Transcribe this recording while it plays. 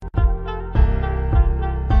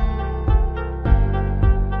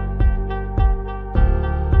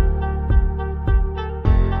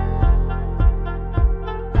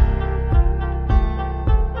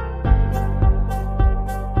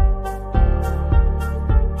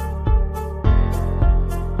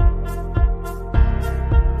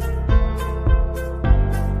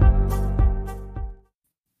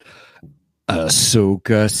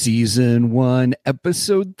Ahsoka Season 1,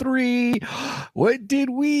 Episode 3. What did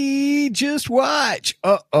we just watch?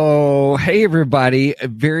 Uh-oh. Hey, everybody. A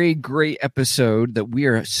very great episode that we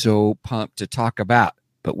are so pumped to talk about.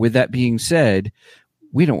 But with that being said,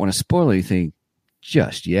 we don't want to spoil anything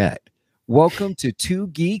just yet. Welcome to Two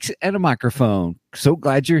Geeks and a Microphone. So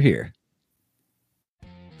glad you're here.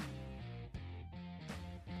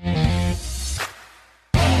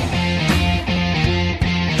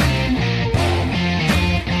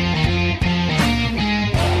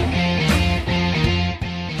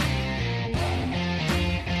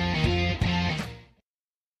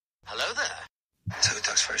 So who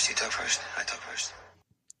talks first? You talk first? I talk first.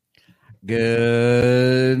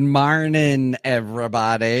 Good morning,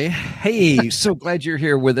 everybody. Hey, so glad you're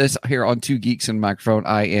here with us here on Two Geeks and Microphone.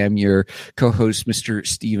 I am your co-host, Mr.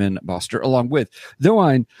 Stephen Boster, along with the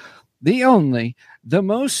one, the only, the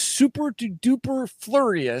most super duper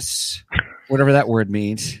flurious, whatever that word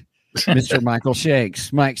means, Mr. Michael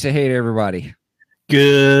Shanks. Mike, say hey to everybody.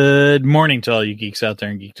 Good morning to all you geeks out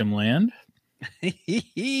there in Geekdom Land.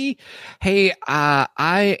 Hey,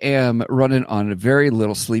 I am running on very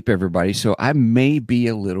little sleep, everybody, so I may be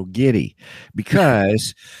a little giddy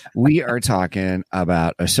because we are talking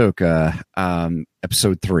about Ahsoka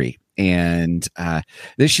episode 3, and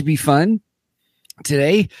this should be fun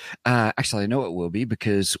today. Actually, I know it will be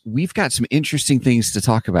because we've got some interesting things to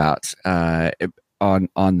talk about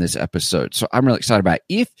on this episode, so I'm really excited about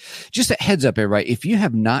it. Just a heads up, everybody, if you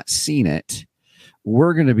have not seen it,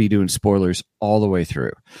 we're going to be doing spoilers all the way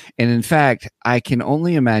through. And in fact, I can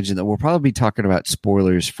only imagine that we'll probably be talking about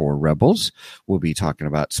spoilers for Rebels. We'll be talking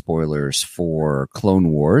about spoilers for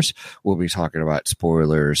Clone Wars. We'll be talking about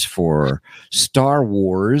spoilers for Star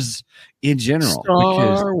Wars in general.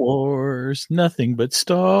 Star Wars, nothing but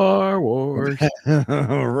Star Wars.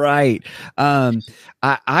 Right.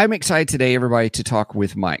 I'm excited today, everybody, to talk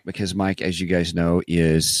with Mike because Mike, as you guys know,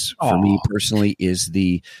 is, for me personally, is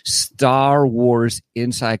the Star Wars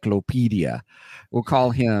encyclopedia. We'll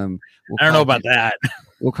call him. I don't know about that.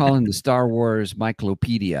 We'll call him the Star Wars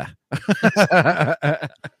Michelopedia.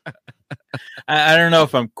 I don't know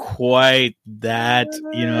if I'm quite that,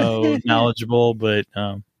 knowledgeable, but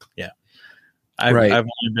yeah. I've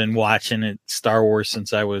only been watching it, Star Wars,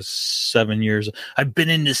 since I was 7 years old. I've been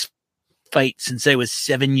in this fight since I was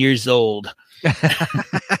 7 years old.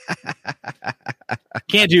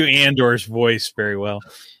 Can't do Andor's voice very well.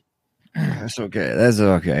 That's okay. That's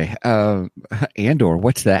okay. Andor,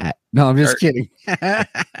 what's that? No, I'm just kidding. That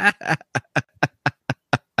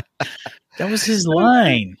was his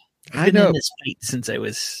line. I've been in this fight since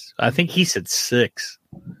I think he said 6.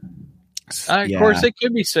 Of course, it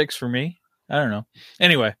could be 6 for me. I don't know.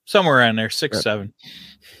 Anyway, somewhere around there, 6, 7.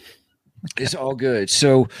 It's all good.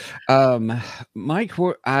 So, Mike,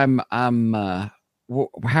 how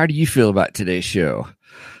do you feel about today's show?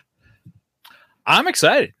 I'm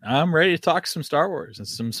excited. I'm ready to talk some Star Wars and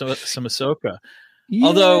some Ahsoka. Yay!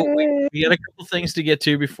 Although we got a couple things to get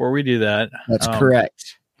to before we do that. That's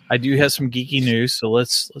correct. I do have some geeky news, so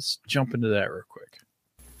let's jump into that real quick.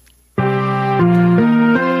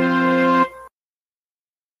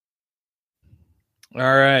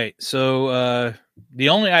 All right. So the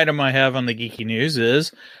only item I have on the geeky news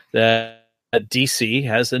is that DC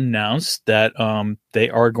has announced that they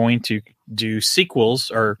are going to do sequels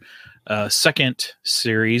or second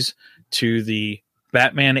series to the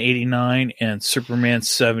Batman 89 and Superman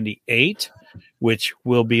 78, which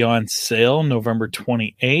will be on sale November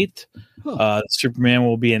 28th. Superman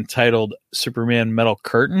will be entitled Superman Metal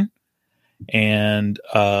Curtain. And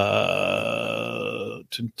and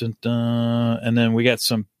then we got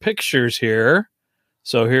some pictures here.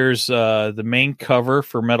 So here's the main cover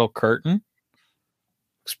for Metal Curtain.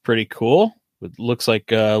 Looks pretty cool. It looks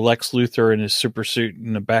like Lex Luthor in his super suit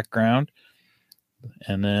in the background.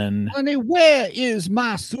 And then, honey, where is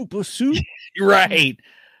my super suit? Right.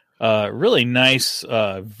 Really nice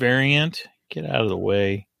variant. Get out of the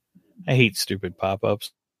way. I hate stupid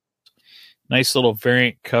pop-ups. Nice little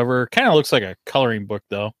variant cover. Kind of looks like a coloring book,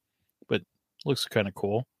 though, but looks kind of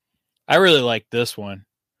cool. I really like this one.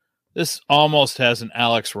 This almost has an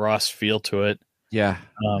Alex Ross feel to it. Yeah.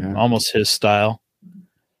 Almost his style.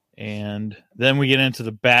 And then we get into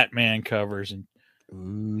the Batman covers. And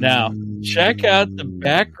now, check out the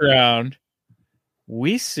background.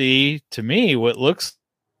 We see, to me, what looks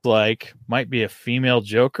like might be a female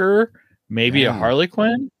Joker, maybe a Harley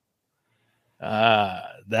Quinn.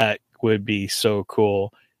 That would be so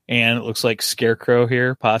cool. And it looks like Scarecrow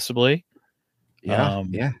here, possibly. Yeah.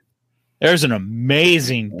 There's an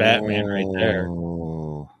amazing Batman right there.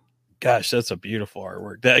 Gosh, that's a beautiful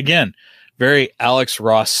artwork. That, again, very Alex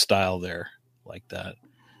Ross style there. like that.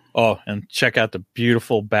 Oh, and check out the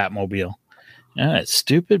beautiful Batmobile. Ah, that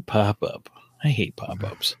stupid pop-up. I hate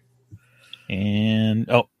pop-ups. And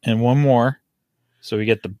one more. So we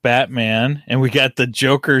get the Batman, and we got the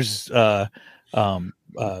Joker's blimps,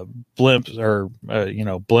 or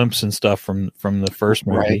blimps and stuff from the first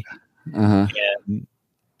movie. Right. Uh-huh. And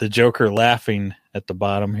the Joker laughing at the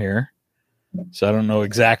bottom here. So I don't know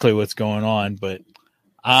exactly what's going on, but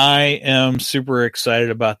I am super excited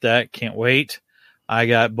about that. Can't wait. I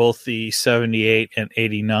got both the 78 and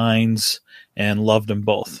 89s and loved them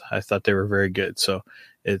both. I thought they were very good. So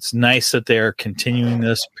it's nice that they are continuing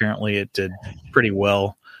this. Apparently it did pretty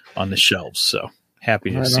well on the shelves. So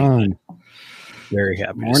happy to see that. Very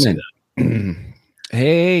happy to see that.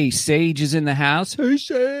 Hey, Sage is in the house. Hey,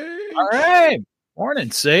 Sage. All right.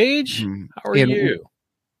 Morning, Sage. How are you?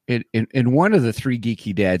 And one of the three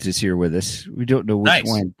geeky dads is here with us. We don't know which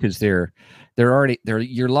one because they're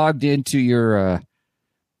you're logged into your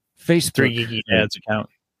Facebook Three Geeky Dads account.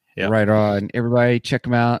 Yep. Right on. Everybody check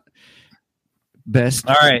them out. Best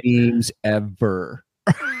memes ever.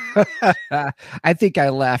 I think I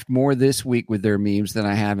laughed more this week with their memes than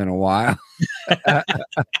I have in a while.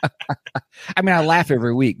 I mean, I laugh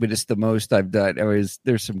every week, but it's the most I've done.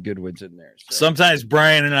 There's some good ones in there. So. Sometimes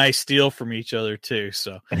Brian and I steal from each other too.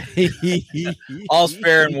 So all's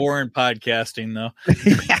fair in war and podcasting, though.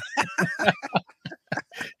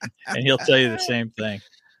 And he'll tell you the same thing.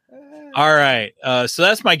 All right. So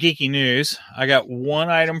that's my geeky news. I got one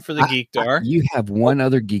item for the Geekdar. You have one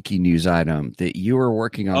other geeky news item that you are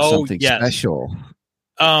working on something special.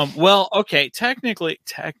 Well, okay. Technically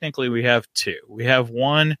we have two. We have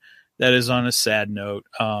one that is on a sad note.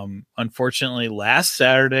 Unfortunately, last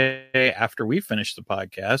Saturday after we finished the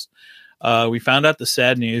podcast, we found out the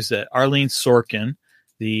sad news that Arlene Sorkin,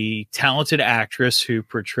 the talented actress who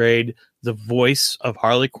portrayed the voice of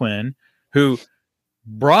Harley Quinn, who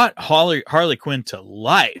brought Harley Quinn to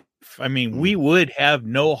life. I mean, we would have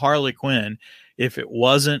no Harley Quinn if it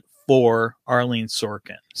wasn't for Arlene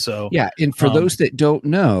Sorkin. So yeah, and for those that don't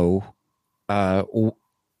know,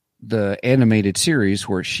 the animated series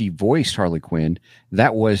where she voiced Harley Quinn,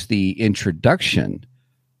 that was the introduction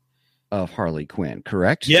of Harley Quinn,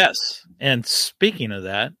 correct? Yes. And speaking of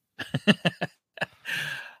that,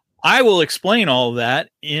 I will explain all of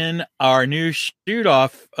that in our new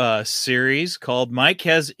shoot-off series called Mike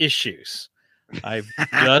Has Issues. I've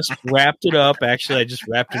just wrapped it up. Actually, I just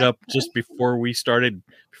wrapped it up just before we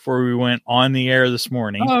went on the air this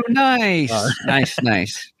morning. Oh, nice.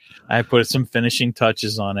 Nice. I put some finishing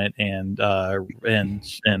touches on it and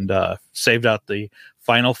saved out the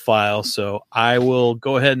final file. So I will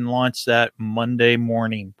go ahead and launch that Monday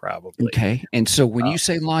morning, probably. Okay. And so when you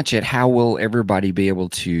say launch it, how will everybody be able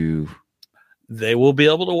to? They will be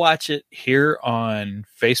able to watch it here on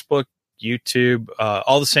Facebook, YouTube,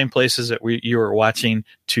 all the same places that you are watching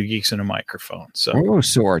Two Geeks and a Microphone. So,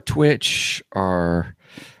 so our Twitch, our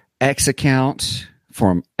X account,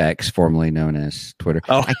 formerly known as Twitter.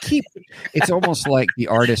 Oh, it's almost like the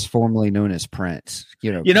artist formerly known as Prince.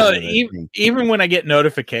 Even when I get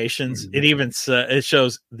notifications, it even it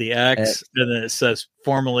shows the X and then it says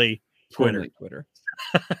formerly Twitter.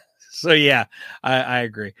 So yeah, I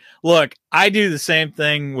agree. Look, I do the same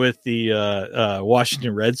thing with the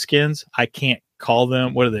Washington Redskins. I can't call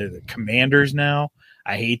them, what are they, the Commanders now?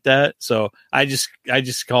 I hate that. So I just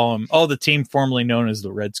call them, the team formerly known as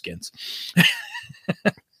the Redskins.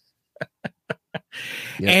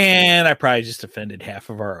 Yep. And I probably just offended half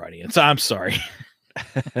of our audience. I'm sorry.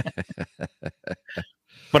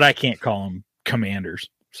 But I can't call them Commanders.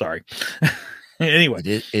 Sorry. Anyway,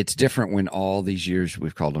 it's different when all these years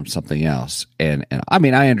we've called them something else. And I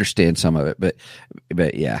mean, I understand some of it,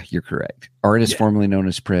 but yeah, you're correct. Artist formerly known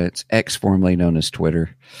as Prince, X formerly known as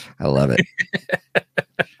Twitter. I love it.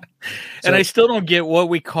 And I still don't get what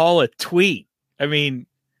we call a tweet. I mean,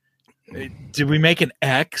 did we make an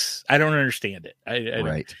X? I don't understand it.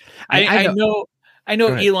 Right. I know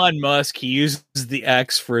Elon Musk, he uses the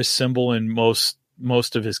X for a symbol in most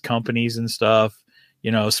of his companies and stuff,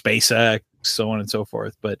 SpaceX, so on and so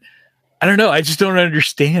forth. But I don't know. I just don't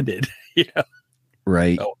understand it.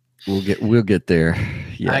 Right. So, we'll get there.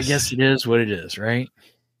 Yes. I guess it is what it is, right?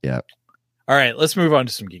 Yeah. All right, let's move on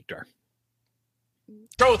to some Geekdar.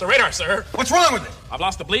 Throw with the radar, sir. What's wrong with it? I've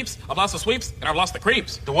lost the bleeps, I've lost the sweeps, and I've lost the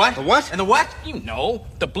creeps. The what? The what? And the what? You know,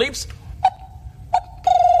 the bleeps,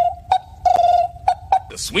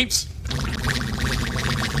 the sweeps,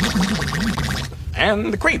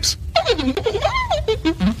 and the creeps.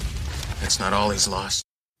 That's not all he's lost.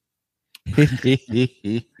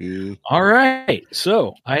 All right.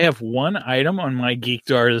 So I have one item on my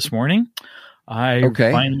Geekdar this morning. I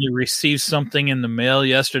Okay. finally received something in the mail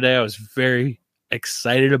yesterday. I was very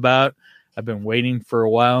excited about. I've been waiting for a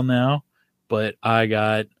while now, but I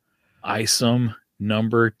got ISOM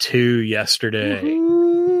 #2 yesterday.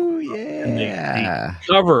 Woohoo, And the yeah.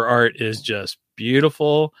 cover art is just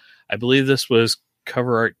beautiful. I believe this was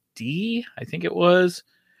cover art D, I think it was,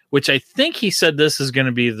 which I think he said this is going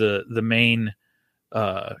to be the main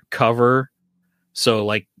cover. So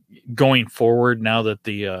like going forward, now that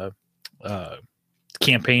the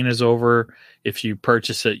campaign is over, if you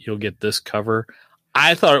purchase it, you'll get this cover.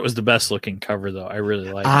 I thought it was the best looking cover, though. I really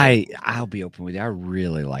liked it. I'll be open with you. I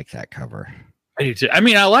really like that cover. I do too. I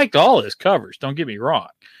mean, I liked all his covers. Don't get me wrong;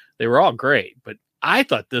 they were all great, but I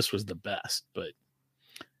thought this was the best. But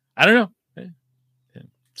I don't know.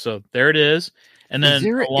 So there it is. And then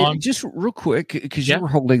just real quick, because Yeah. you were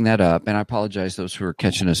holding that up, and I apologize those who are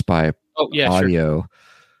catching us by sure. audio.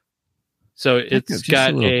 So it's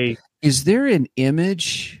got a. Is there an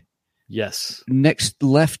image Yes. next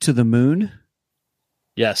left to the moon?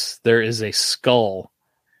 Yes, there is a skull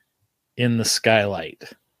in the skyline.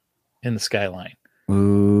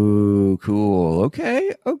 Ooh, cool.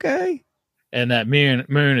 Okay. And that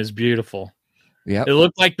moon is beautiful. Yeah, It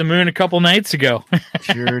looked like the moon a couple nights ago.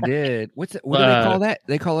 sure did. What do they call that?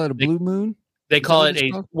 They call it a blue moon? They Is call that it what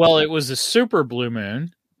it's called? well, it was a super blue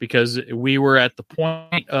moon because we were at the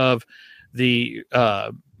point of the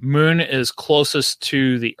moon is closest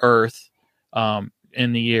to the Earth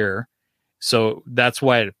in the year. So that's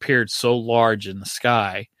why it appeared so large in the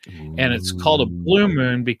sky. And it's called a blue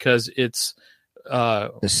moon because it's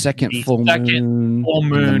the second the full second moon, full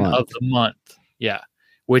moon of of the month. Yeah.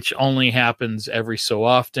 Which only happens every so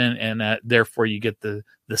often. And therefore you get the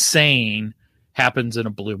saying happens in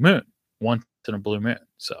a blue moon, once in a blue moon.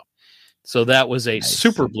 So that was a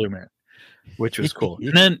super blue moon, which was cool.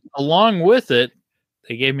 And then along with it,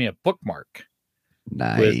 they gave me a bookmark.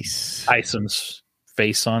 Nice. With Isom's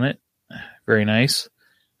face on it. Very nice.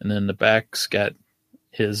 And then the back's got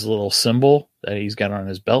his little symbol that he's got on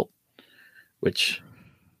his belt, which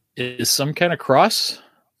is some kind of cross.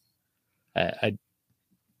 I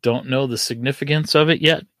don't know the significance of it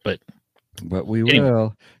yet, but we anyway,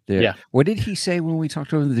 will. Yeah. What did he say when we talked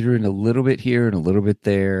to him? They're doing a little bit here and a little bit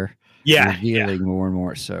there. Revealing more and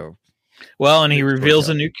more. So, well, and he reveals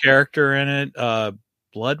a new character in it,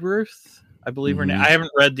 Bloodruth, I believe her name. I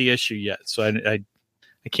haven't read the issue yet, so I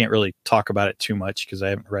can't really talk about it too much because I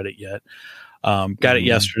haven't read it yet. Got it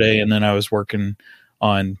yesterday, and then I was working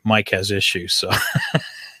on Mike Has Issues. So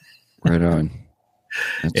right on.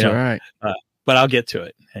 That's all right. But I'll get to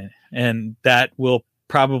it. And that will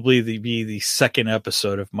probably be the second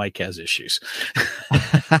episode of Mike Has Issues.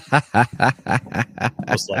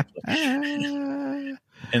 Most likely.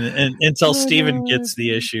 And until Steven gets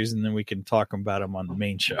the issues, and then we can talk about them on the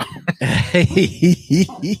main show. But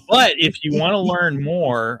if you want to learn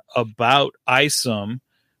more about ISOM,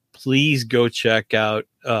 please go check out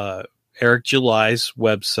Eric July's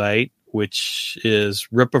website, which is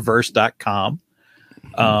ripaverse.com.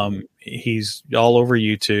 He's all over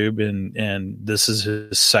YouTube, and this is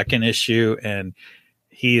his second issue, and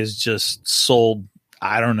he has just sold,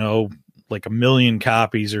 I don't know, like 1 million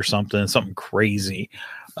copies or something crazy.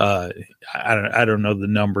 I don't know the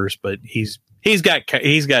numbers, but he's got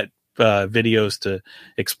videos to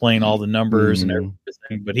explain all the numbers and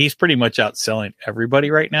everything, but he's pretty much outselling everybody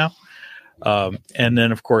right now. And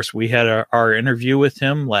then of course we had our interview with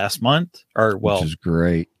him last month, which is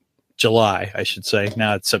great. July, I should say.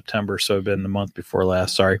 Now it's September, so it's been the month before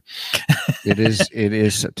last. Sorry. It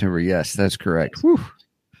is September. Yes, that's correct. Whew.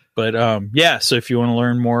 But so if you want to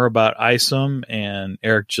learn more about ISOM and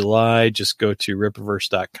Eric July, just go to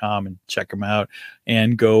ripaverse.com and check them out.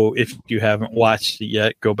 And go, if you haven't watched it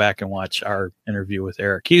yet, go back and watch our interview with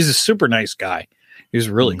Eric. He's a super nice guy. He's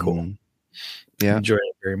really cool. Yeah. Enjoyed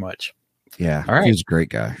it very much. Yeah. All right. He's a great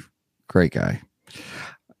guy. Great guy.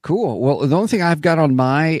 Cool. Well, the only thing I've got on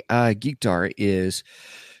my Geek Dart is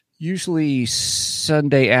usually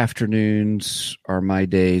Sunday afternoons are my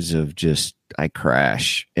days of just I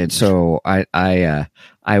crash, and so I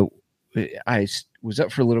was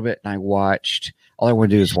up for a little bit and I watched. All I want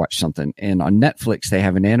to do is watch something, and on Netflix they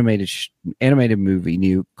have an animated movie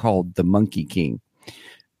new called The Monkey King.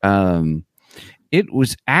 It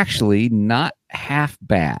was actually not half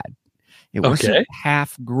bad. It wasn't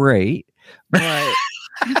half great, but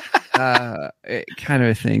kind of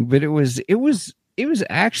a thing. But it was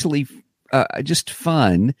actually just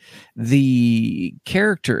fun. The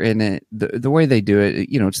character in it, the way they do it,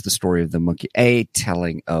 it's the story of the monkey,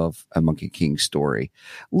 telling of a Monkey King story.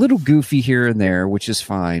 A little goofy here and there, which is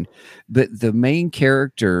fine. But the main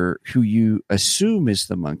character, who you assume is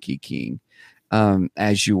the Monkey King,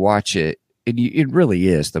 as you watch it, and it really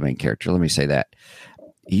is the main character. Let me say that.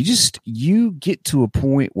 You get to a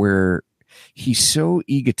point where he's so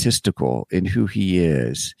egotistical in who he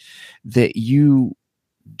is that you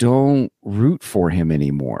don't root for him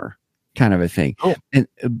anymore, kind of a thing. Oh. And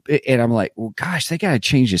I'm like, well, gosh, they got to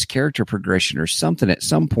change his character progression or something at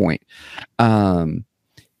some point. Only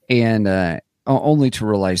to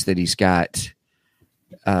realize that he's got,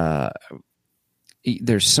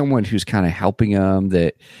 there's someone who's kind of helping him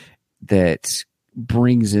that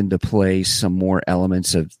brings into play some more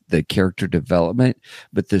elements of the character development,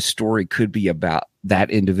 but the story could be about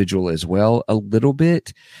that individual as well a little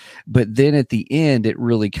bit. But then at the end, it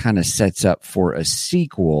really kind of sets up for a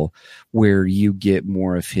sequel where you get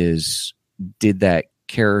more of his, did that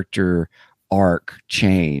character arc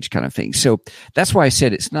change kind of thing. So that's why I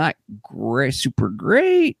said it's not great, super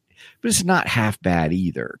great, but it's not half bad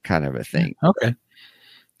either, kind of a thing. Okay.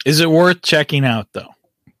 Is it worth checking out though?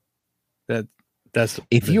 That's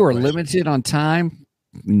if you are limited on time,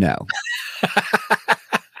 no.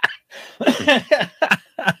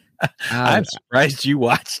 I'm surprised you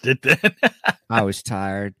watched it then. I was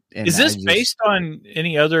tired. Is this based on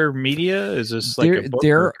any other media? Is this like a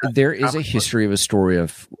book there is a history of a story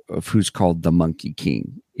of who's called the Monkey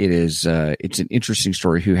King. It is it's an interesting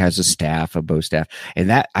story who has a staff, a bow staff. And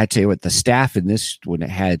that, I tell you what, the staff in this one, it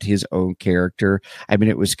had his own character. I mean,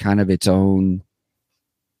 it was kind of its own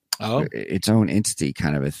entity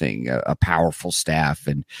kind of a thing, a powerful staff,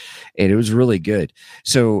 and it was really good.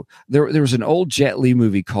 So there was an old Jet Li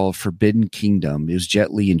movie called Forbidden Kingdom. It was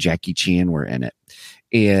Jet Li and Jackie Chan were in it,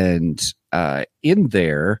 and in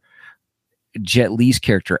there, Jet Li's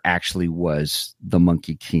character actually was the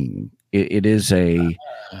Monkey King. It is a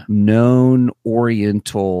known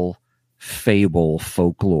Oriental fable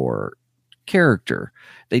folklore character.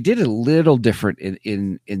 They did it a little different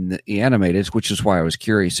in the animated, which is why I was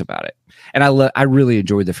curious about it. And I really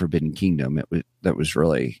enjoyed the Forbidden Kingdom. It was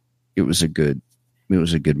a good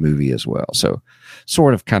movie as well. So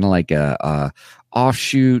sort of kind of like a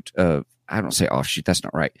offshoot of, I don't say offshoot, that's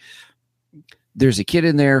not right. There's a kid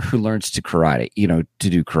in there who learns to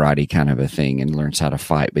do karate kind of a thing and learns how to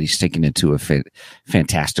fight, but he's taken into a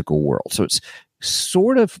fantastical world. So it's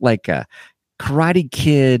sort of like a Karate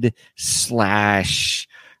Kid /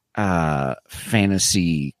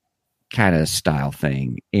 fantasy kind of style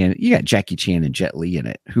thing. And you got Jackie Chan and Jet Li in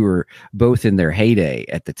it, who are both in their heyday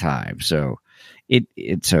at the time. So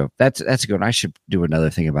so that's good. I should do another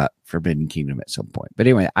thing about Forbidden Kingdom at some point. But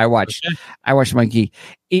anyway, I watched Monkey.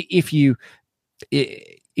 If you've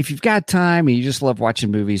got time and you just love watching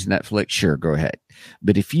movies, Netflix, sure, go ahead.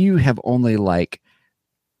 But if you have only like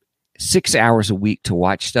 6 hours a week to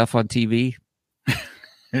watch stuff on TV,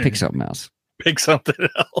 pick something else. Pick something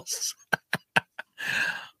else.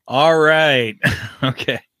 All right.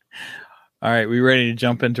 Okay. All right. We ready to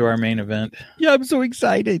jump into our main event? Yeah, I'm so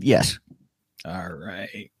excited. Yes. All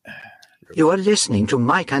right. You are listening to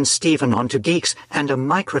Mike and Stephen on To Geeks and a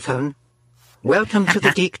Microphone. Welcome to the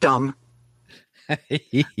Geekdom.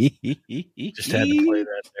 Just had to play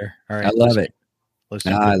that there. All right. I love it.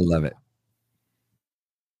 I love it.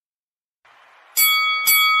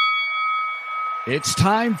 It's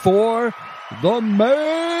time for the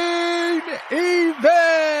main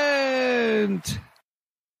event.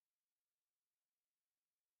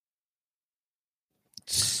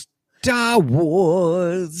 Star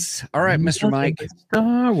Wars. All right, Mr. Mike.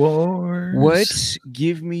 Star Wars.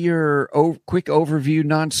 Give me your quick overview,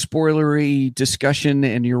 non-spoilery discussion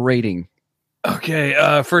and your rating.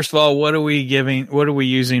 Okay. First of all, what are we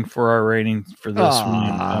using for our rating for this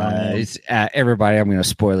one? Everybody, I'm going to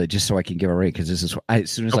spoil it just so I can give a rate, because this is as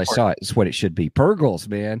soon as I saw it, it's what it should be. Purgles,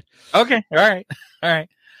 man. Okay. All right.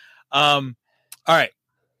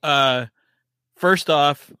 First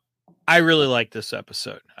off, I really like this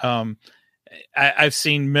episode. I've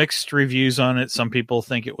seen mixed reviews on it. Some people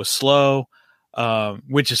think it was slow,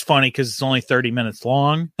 which is funny because it's only 30 minutes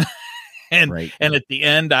long. And at the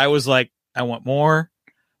end, I was like, I want more.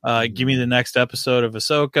 Give me the next episode of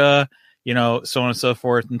Ahsoka, so on and so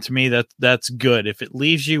forth. And to me, that's good. If it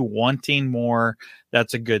leaves you wanting more,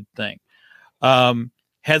 that's a good thing.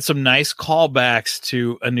 Had some nice callbacks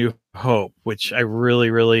to A New Hope, which I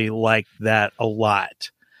really, really liked that a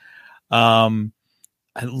lot. I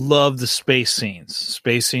love the space scenes.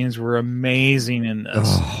 Space scenes were amazing in this.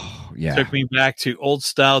 Oh, yeah. Took me back to old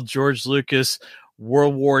style George Lucas,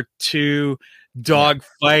 World War II, dog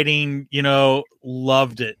fighting,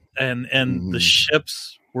 loved it. And the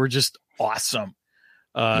ships were just awesome.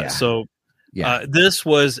 This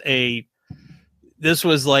was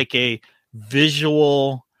like a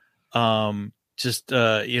visual,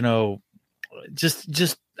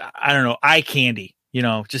 just I don't know, eye candy.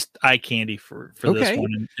 Just eye candy for this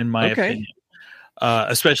one, in my opinion.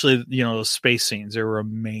 Especially those space scenes, they were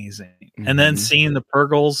amazing. Mm-hmm. And then seeing the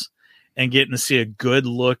Purgles and getting to see a good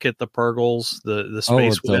look at the Purgles, the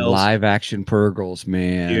space whales, the live action Purgles,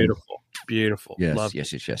 man, beautiful.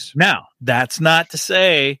 Yes. Now, that's not to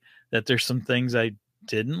say that there's some things I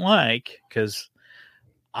didn't like, because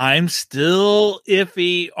I'm still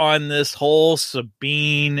iffy on this whole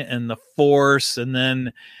Sabine and the Force, and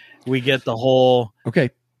then we get the whole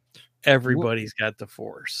everybody's got the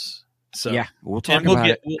Force. So yeah, we'll talk about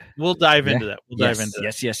it. We'll dive into that. We'll dive into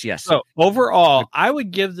that. Yes. So overall, I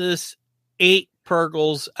would give this 8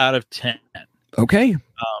 Purgles out of 10. Okay.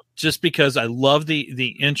 Just because I love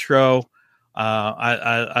the intro.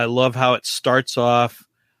 I love how it starts off.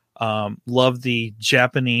 Love the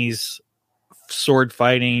Japanese sword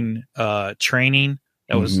fighting training.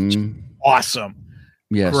 That was awesome.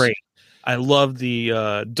 Yes. Great. I love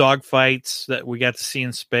the dog fights that we got to see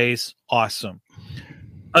in space. Awesome.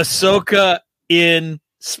 Ahsoka in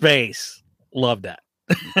space. Love that.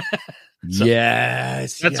 So,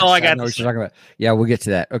 yes. That's all I got to say. Talking about. Yeah, we'll get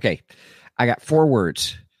to that. Okay. I got 4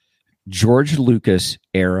 words. George Lucas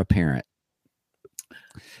heir apparent.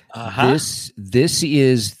 This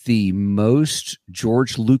is the most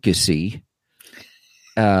George Lucas-y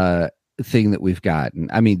thing that we've gotten.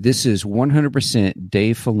 I mean, this is 100%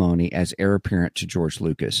 Dave Filoni as heir apparent to George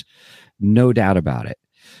Lucas. No doubt about it.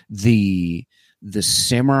 The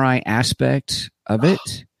samurai aspect of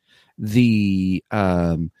it, the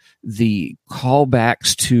callbacks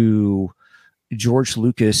to George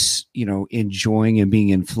Lucas, enjoying and being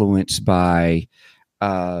influenced by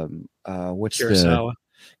Kurosawa,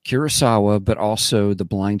 but also the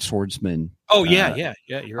Blind Swordsman. Oh yeah,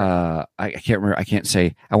 you're right. I can't remember. I can't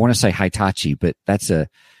say. I want to say Hitachi, but that's not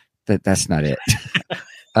it.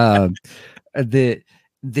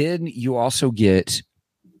 Then you also get.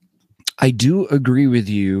 I do agree with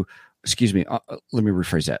you. Excuse me. Let me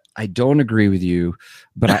rephrase that. I don't agree with you,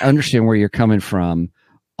 but I understand where you're coming from.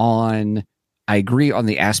 I agree on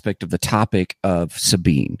the aspect of the topic of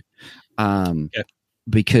Sabine,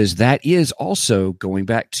 because that is also going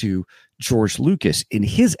back to George Lucas in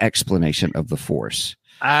his explanation of the Force.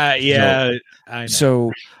 I know.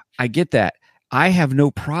 So I get that. I have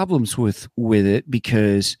no problems with it,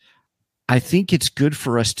 because I think it's good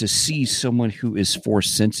for us to see someone who is Force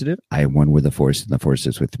sensitive. I am one with the Force, and the Force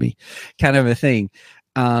is with me, kind of a thing.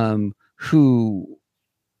 Who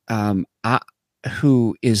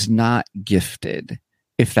is not gifted,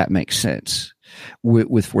 if that makes sense,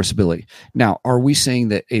 with Force ability. Now, are we saying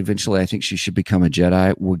that eventually I think she should become a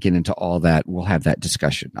Jedi? We'll get into all that. We'll have that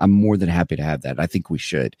discussion. I'm more than happy to have that. I think we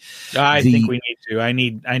should. I think we need to. I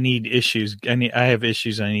need issues. I have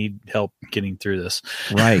issues. I need help getting through this.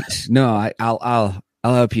 Right. No, I'll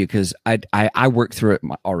help you, because I worked through it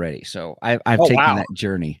already. So I've taken that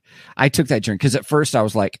journey. I took that journey, because at first I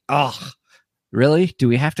was like, oh, really? Do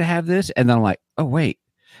we have to have this? And then I'm like, oh, wait.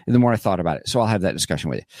 And the more I thought about it, so I'll have that discussion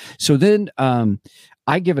with you. So then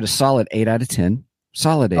I give it a solid 8 out of 10.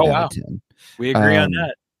 Solid 8 out of 10. We agree on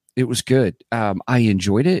that. It was good. I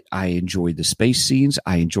enjoyed it. I enjoyed the space scenes.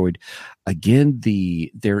 I enjoyed, again,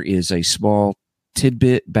 there is a small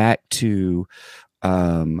tidbit back to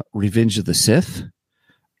Revenge of the Sith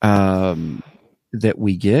that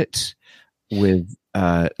we get with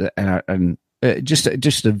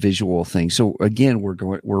just a visual thing. So again,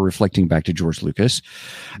 we're reflecting back to George Lucas,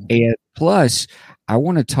 and plus I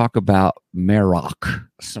want to talk about Marok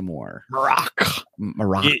some more. Marok.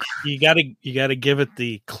 You gotta give it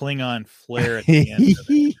the Klingon flair at the end of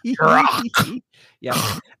it. Marok.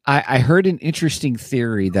 Yeah, I heard an interesting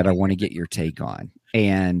theory that I want to get your take on,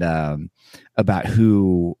 and about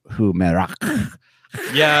who Marok.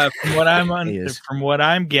 Yeah, from what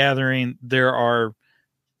I'm gathering, there are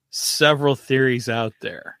several theories out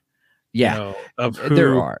there. Yeah, of who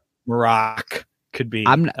there are. Marok could be.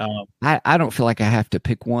 I don't feel like I have to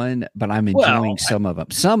pick one, but I'm enjoying some of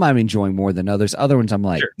them. Some I'm enjoying more than others. Other ones I'm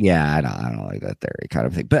like, sure. Yeah, I don't like that theory kind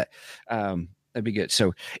of thing. But that'd be good.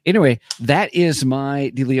 So anyway, that is my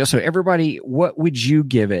dealio. So everybody, what would you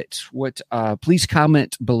give it? Please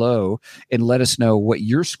comment below and let us know what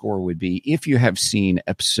your score would be if you have seen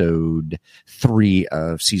episode 3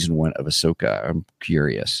 of season 1 of Ahsoka. I'm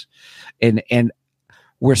curious. And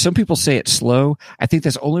where some people say it's slow, I think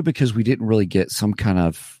that's only because we didn't really get some kind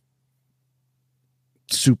of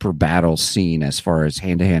super battle scene as far as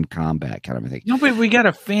hand-to-hand combat kind of a thing. No, but we got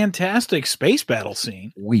a fantastic space battle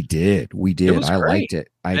scene. We did. I liked it.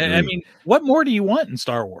 I mean, what more do you want in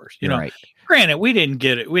Star Wars? You know, right. Granted, we didn't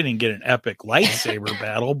get it. We didn't get an epic lightsaber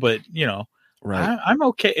battle, but Right. I'm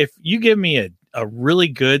okay if you give me a really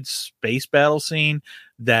good space battle scene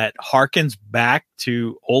that harkens back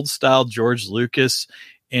to old style George Lucas,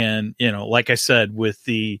 and like I said, with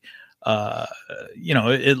the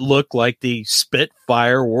it looked like the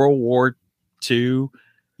Spitfire World War II,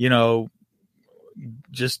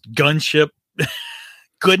 just gunship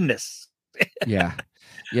goodness. Yeah.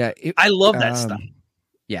 Yeah. I love that stuff.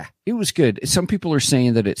 Yeah, it was good. Some people are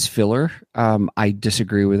saying that it's filler. I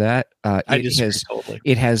disagree with that. I disagree totally.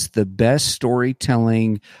 It has the best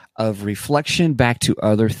storytelling of reflection back to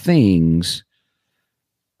other things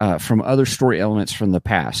from other story elements from the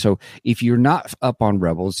past. So if you're not up on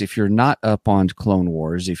Rebels, if you're not up on Clone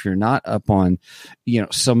Wars, if you're not up on,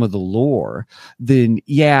 some of the lore, then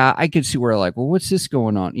yeah, I could see where like, well, what's this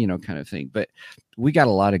going on, kind of thing. But we got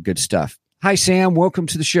a lot of good stuff. Hi, Sam. Welcome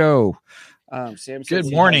to the show. Sam,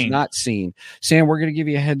 good morning. Not seen Sam. We're going to give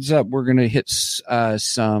you a heads up. We're going to hit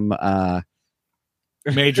some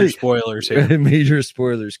major spoilers here. Major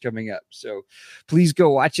spoilers coming up. So please go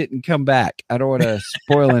watch it and come back. I don't want to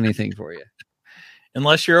spoil anything for you.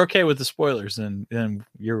 Unless you're okay with the spoilers, then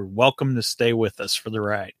you're welcome to stay with us for the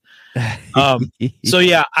ride. So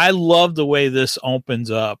yeah, I love the way this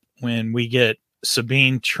opens up when we get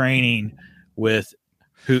Sabine training with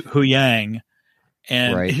Hu Yang.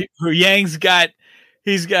 And right. Hu Yang's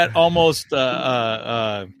he's got almost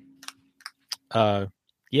General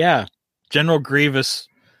Grievous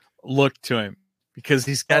look to him, because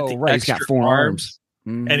he's got he's got 4 arms.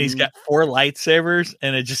 And he's got 4 lightsabers,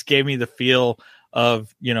 and it just gave me the feel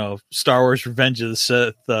of Star Wars Revenge of the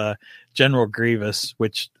Sith, General Grievous,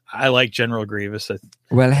 which I like General Grievous.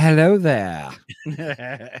 Well, hello there.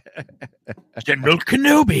 General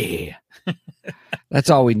Kenobi. That's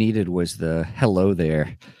all we needed was the hello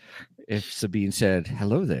there. If Sabine said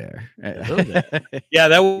hello there. Hello there. Yeah,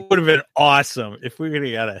 that would have been awesome. If we could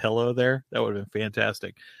have got a hello there, that would have been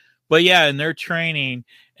fantastic. But yeah, and they're training,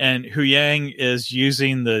 and Hu Yang is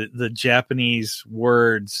using the Japanese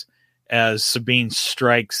words as Sabine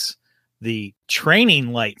strikes the training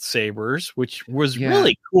lightsabers, which was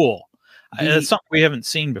really cool. That's something we haven't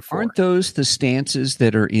seen before. Aren't those the stances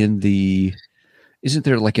that are in the... Isn't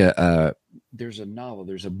there like there's a novel,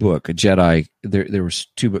 there's a book, a Jedi. There was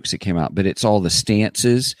 2 books that came out, but it's all the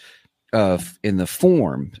stances in the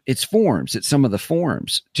form. It's forms. It's some of the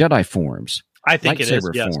forms, Jedi forms. I think it is.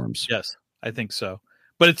 Yes. Forms. Yes, I think so.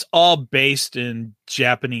 But it's all based in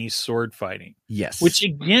Japanese sword fighting. Yes. Which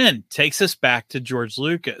again takes us back to George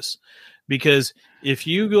Lucas, because if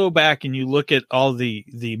you go back and you look at all the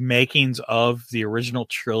makings of the original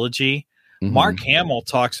trilogy, Mark Hamill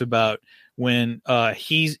talks about when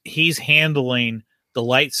he's handling the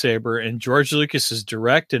lightsaber and George Lucas is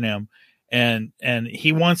directing him, and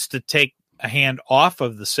he wants to take a hand off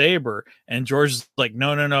of the saber, and George is like,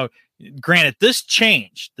 no. Granted, this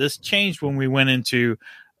changed when we went into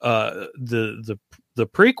the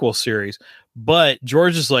prequel series, but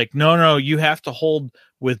George is like, no, you have to hold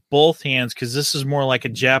with both hands, because this is more like a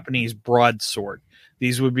Japanese broadsword.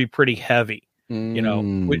 These would be pretty heavy,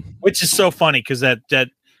 which is so funny, because that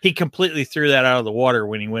he completely threw that out of the water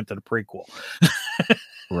when he went to the prequel.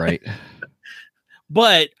 Right.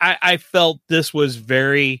 But I felt this was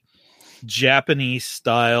very Japanese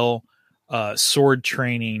style sword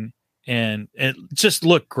training, and it just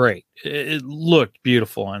looked great. It looked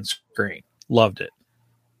beautiful on screen. Loved it.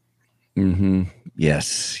 Mm-hmm.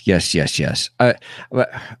 Yes. How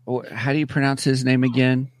do you pronounce his name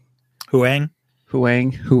again? Huang.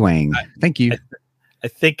 Thank you. I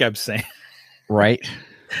think I'm saying right.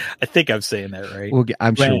 I think I'm saying that right.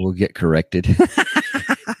 I'm sure we'll get corrected.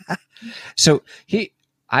 So it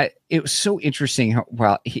was so interesting how,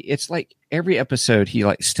 it's like every episode he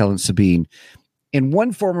likes telling Sabine in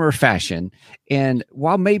one form or fashion, and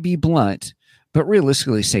while maybe blunt, but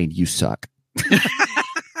realistically saying you suck.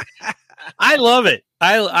 I love it.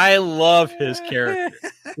 I love his character.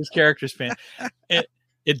 His character's fan.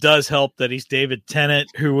 It does help that he's David Tennant,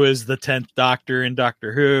 who was the 10th Doctor in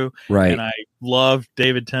Doctor Who. Right. And I love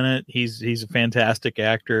David Tennant. He's a fantastic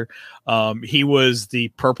actor. He was the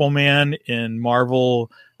Purple Man in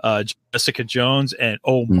Marvel, Jessica Jones. And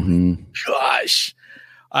oh my gosh,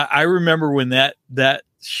 I remember when that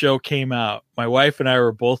show came out, my wife and I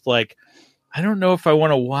were both like, I don't know if I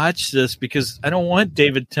want to watch this, because I don't want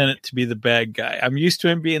David Tennant to be the bad guy. I'm used to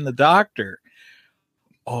him being the Doctor.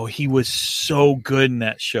 Oh, he was so good in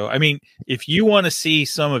that show. I mean, if you want to see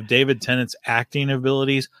some of David Tennant's acting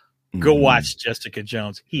abilities, go watch Jessica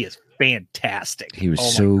Jones. He is fantastic. He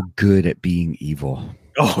was so good at being evil.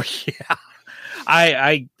 Oh yeah.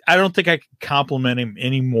 I don't think I can compliment him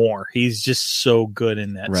anymore. He's just so good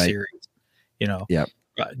in that series. Yep.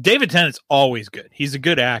 David Tennant's always good. He's a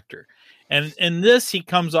good actor. And in this, he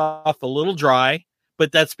comes off a little dry,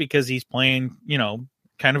 but that's because he's playing,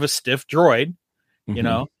 kind of a stiff droid,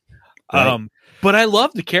 Right. But I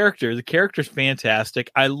love the character. The character's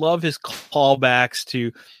fantastic. I love his callbacks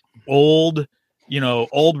to old,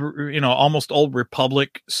 almost old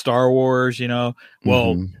Republic Star Wars,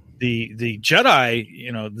 Well, the Jedi,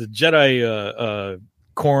 the Jedi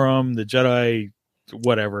quorum, the Jedi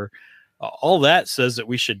whatever, all that says that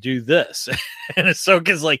we should do this. And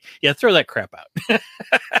Ahsoka's like, yeah, throw that crap out.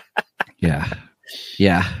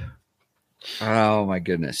 Yeah. Oh my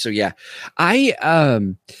goodness. So yeah,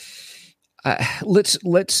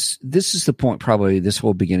 let's this is the point, probably this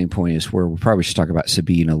whole beginning point is where we probably should talk about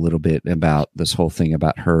Sabine a little bit, about this whole thing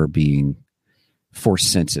about her being force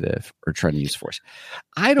sensitive or trying to use force.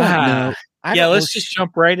 I don't know. Let's just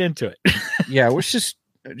jump right into it. Yeah, let's just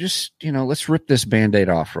let's rip this Band-Aid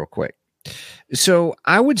off real quick. So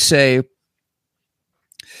I would say,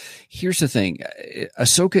 here's the thing.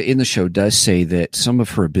 Ahsoka in the show does say that some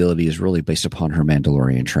of her ability is really based upon her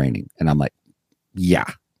Mandalorian training. And I'm like, yeah.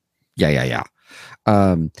 The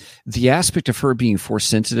aspect of her being force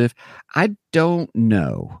sensitive, I don't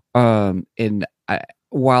know.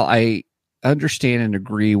 While I understand and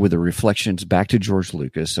agree with the reflections back to George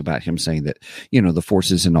Lucas about him saying that, the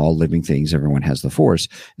force is in all living things, everyone has the force,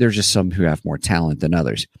 there's just some who have more talent than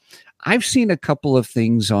others. I've seen a couple of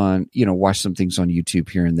things on, watched some things on YouTube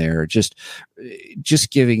here and there, just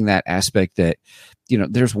giving that aspect that,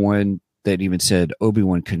 there's one that even said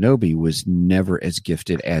Obi-Wan Kenobi was never as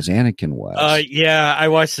gifted as Anakin was. Yeah, I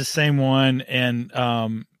watched the same one. And,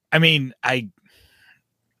 I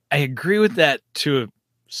agree with that to a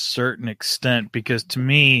certain extent, because to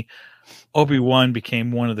me, Obi-Wan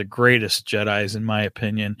became one of the greatest Jedis in my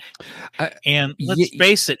opinion. And let's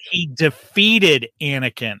face it, he defeated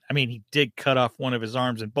Anakin. He did cut off one of his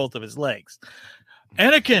arms and both of his legs.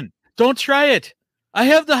 Anakin, don't try it. I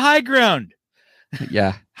have the high ground.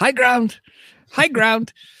 Yeah. High ground.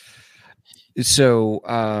 So,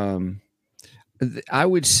 I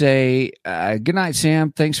would say, good night,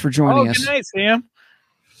 Sam. Thanks for joining us. Good night, Sam.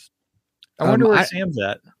 I wonder where Sam's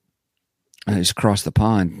at. He's across the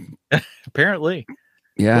pond. Apparently.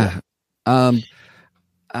 Yeah. I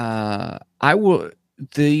will,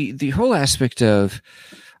 the whole aspect of,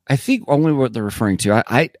 I think only what they're referring to,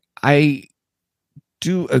 I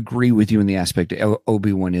do agree with you in the aspect that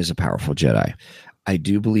Obi-Wan is a powerful Jedi. I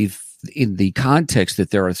do believe in the context that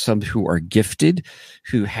there are some who are gifted,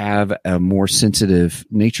 who have a more sensitive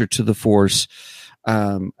nature to the Force.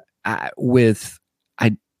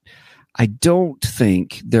 I don't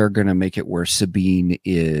think they're going to make it where Sabine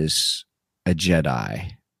is a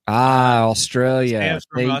Jedi. Australia.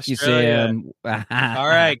 Thank you, Sam. All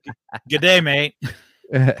right. Good day, mate.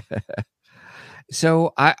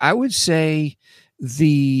 So I would say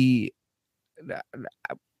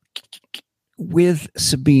with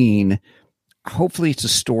Sabine, hopefully it's a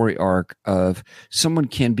story arc of someone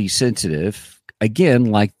can be sensitive, again,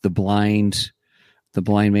 like the blind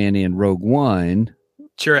man in Rogue One.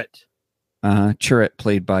 Chirrut. Chirrut,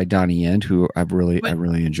 played by Donnie Yen, who I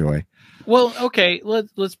really enjoy. Well, okay,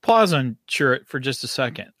 let's pause on Chirrut for just a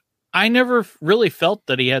second. I never really felt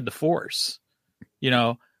that he had the Force.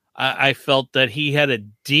 I felt that he had a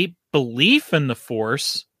deep belief in the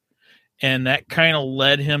Force, and that kind of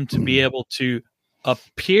led him to be able to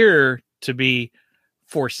appear to be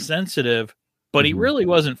Force sensitive, but he really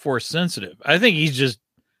wasn't Force sensitive. I think he's just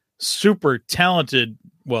super talented.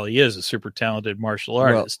 Well, he is a super talented martial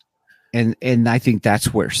artist. And I think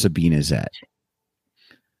that's where Sabine is at.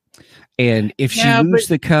 And if she moves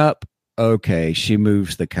the cup, okay, she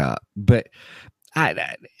moves the cup. But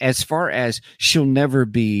as far as she'll never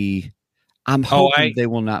be, I'm hoping they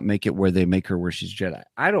will not make it where they make her where she's Jedi.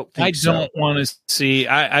 I don't want to see.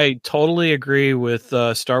 I totally agree with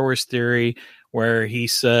Star Wars Theory, where he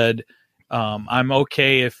said, I'm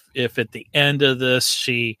okay if at the end of this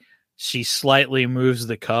she slightly moves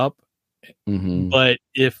the cup. Mm-hmm. But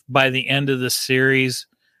if by the end of the series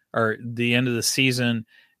or the end of the season,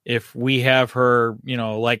 if we have her,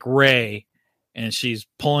 like Rey, and she's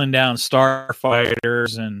pulling down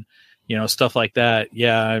starfighters and, stuff like that,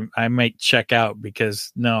 I might check out,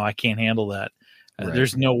 because no, I can't handle that. Right.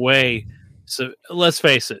 There's no way. So let's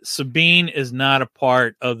face it, Sabine is not a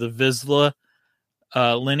part of the Vizsla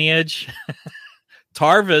lineage.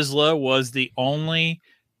 Tar Vizsla was the only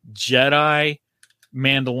Jedi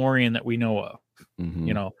Mandalorian that we know of.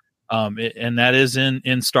 Mm-hmm. And that is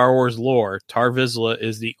in Star Wars lore. Tar Vizsla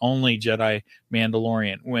is the only Jedi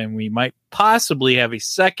Mandalorian, when we might possibly have a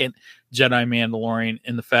second Jedi Mandalorian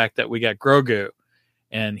in the fact that we got Grogu.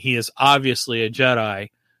 and he is obviously a Jedi,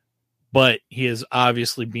 but he is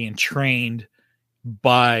obviously being trained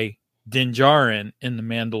by Din Djarin in the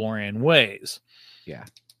Mandalorian ways. Yeah.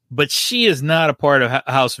 But she is not a part of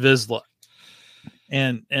House Vizsla.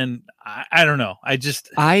 And I don't know. I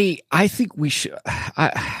think we should.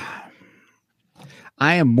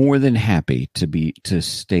 I am more than happy to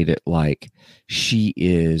state it like she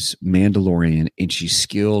is Mandalorian and she's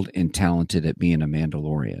skilled and talented at being a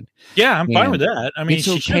Mandalorian. Yeah, I'm fine with that. I mean, it's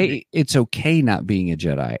okay. It's okay not being a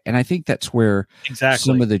Jedi, and I think that's where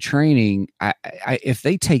some of the training. If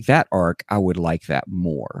they take that arc, I would like that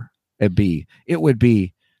more. It would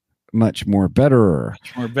be much more better.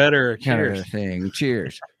 Cheers. Kind of thing.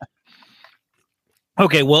 Cheers.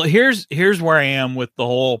 Okay, well here's where I am with the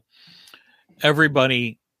whole.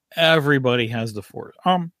 Everybody has the Force.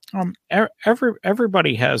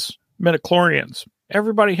 Everybody has midichlorians.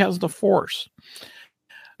 Everybody has the Force.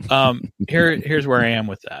 Here's where I am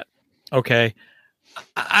with that. Okay,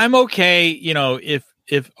 I'm okay. You know, if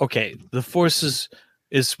okay, the Force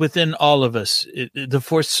is within all of us. The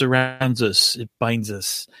Force surrounds us. It binds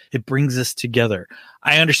us. It brings us together.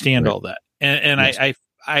 I understand all that, and yes.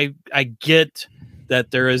 I get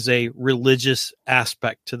that there is a religious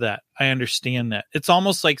aspect to that. I understand that. It's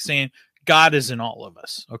almost like saying God is in all of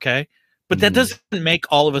us, okay? But that doesn't make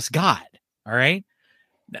all of us God, all right?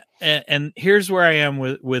 And here's where I am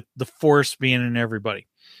with the Force being in everybody.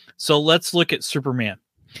 So let's look at Superman.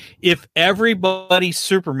 If everybody's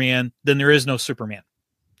Superman, then there is no Superman.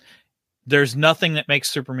 There's nothing that makes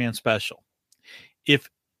Superman special. If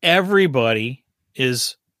everybody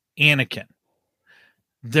is Anakin,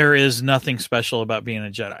 there is nothing special about being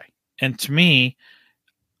a Jedi. And to me,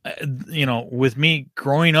 you know, with me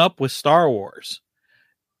growing up with Star Wars,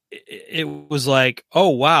 it was like, oh,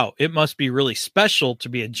 wow, it must be really special to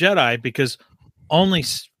be a Jedi because only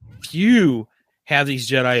few have these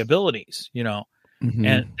Jedi abilities, you know.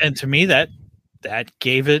 Mm-hmm. And to me, that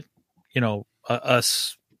gave it, you know, a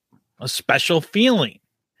special feeling.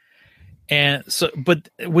 And so, but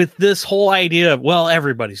with this whole idea of, well,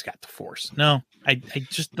 everybody's got the Force. No, I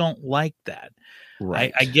just don't like that.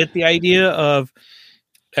 Right. I get the idea of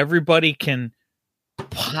everybody can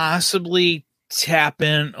possibly tap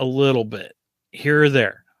in a little bit here or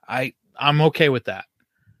there. I'm okay with that.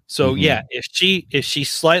 So yeah, if she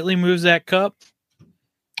slightly moves that cup,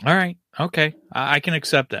 all right, okay, I can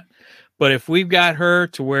accept that. But if we've got her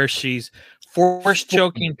to where she's force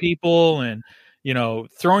choking people and, you know,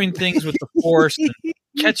 throwing things with the Force and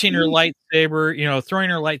catching her lightsaber, you know, throwing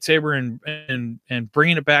her lightsaber and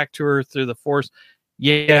bringing it back to her through the Force.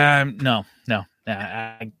 Yeah, no.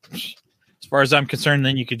 As far as I'm concerned,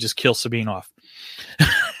 then you could just kill Sabine off.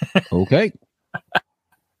 Okay.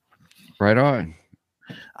 Right on.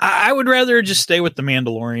 I would rather just stay with the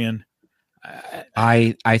Mandalorian.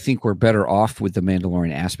 I think we're better off with the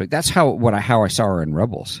Mandalorian aspect. That's how I saw her in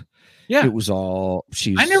Rebels. Yeah, it was all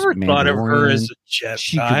she's. I never thought of her as a Jedi.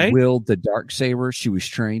 She could wield the Darksaber. She was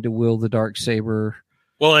trained to wield the Darksaber.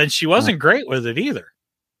 Well, and she wasn't great with it either.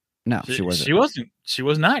 No, she wasn't. She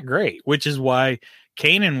was not great, which is why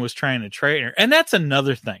Kanan was trying to train her. And that's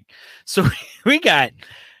another thing. So we got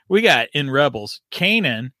in Rebels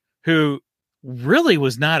Kanan, who really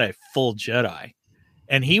was not a full Jedi,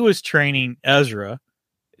 and he was training Ezra.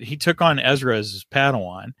 He took on Ezra as his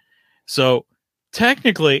Padawan. So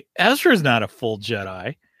technically, Ezra's not a full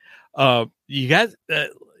Jedi. You got.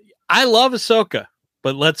 I love Ahsoka,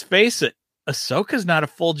 but let's face it, Ahsoka's not a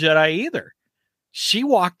full Jedi either. She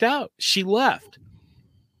walked out. She left.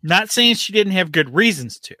 Not saying she didn't have good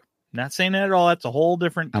reasons to. Not saying that at all. That's a whole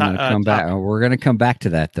different. I'm going to come back. We're going to come back to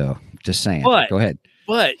that, though. Just saying. Go ahead.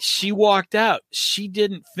 But she walked out. She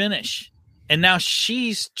didn't finish, and now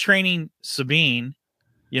she's training Sabine.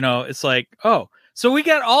 You know, it's like, oh, so we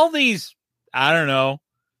got all these. I don't know,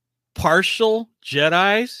 partial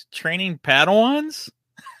Jedis training Padawans.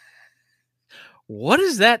 What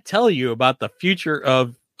does that tell you about the future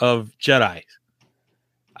of Jedi?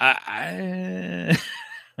 I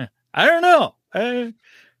don't know.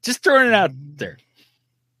 Just throwing it out there.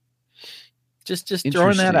 Just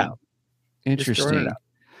throwing that out. Interesting.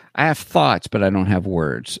 I have thoughts, but I don't have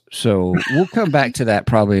words. So we'll come back to that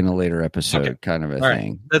probably in a later episode, okay. Kind of a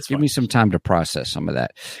thing. Right. Give me some time to process some of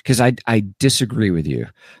that because I disagree with you.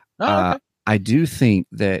 Okay. I do think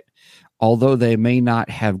that although they may not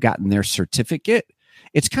have gotten their certificate,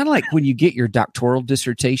 it's kind of like when you get your doctoral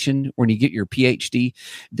dissertation, when you get your PhD,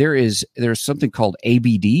 there's something called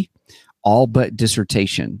ABD, all but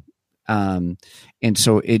dissertation. And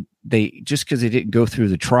so they just because they didn't go through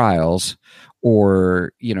the trials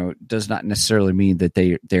or does not necessarily mean that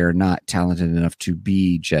they're not talented enough to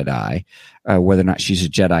be Jedi. Whether or not she's a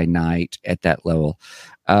Jedi Knight at that level,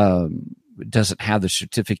 doesn't have the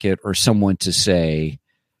certificate or someone to say,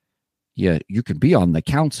 yeah, you can be on the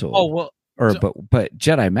council. Oh well. But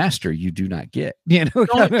Jedi Master, you do not get.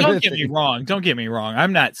 Don't get me wrong. Don't get me wrong.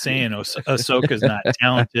 I'm not saying Ahsoka's not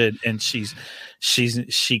talented and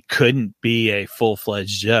she couldn't be a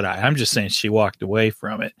full-fledged Jedi. I'm just saying she walked away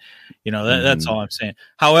from it. That's all I'm saying.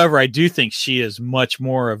 However, I do think she is much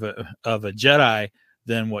more of a Jedi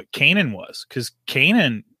than what Kanan was, because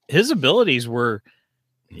Kanan, his abilities were,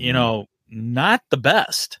 not the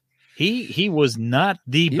best. He was not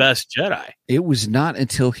the best Jedi. It was not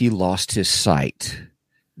until he lost his sight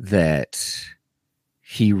that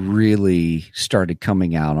he really started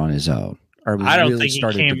coming out on his own. Or I don't really think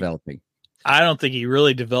started developing. I don't think he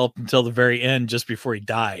really developed until the very end, just before he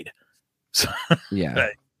died. So, yeah.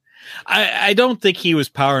 I don't think he was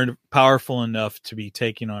powerful enough to be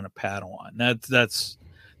taking on a Padawan.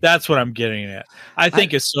 That's what I'm getting at. I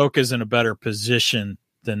think Ahsoka's in a better position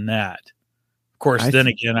than that. Of course, then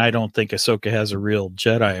again, I don't think Ahsoka has a real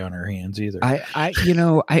Jedi on her hands either. I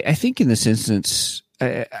think in this instance,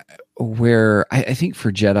 where I think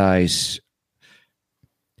for Jedis,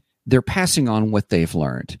 they're passing on what they've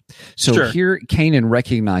learned. So here, Kanan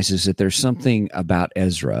recognizes that there's something about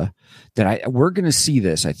Ezra that we're going to see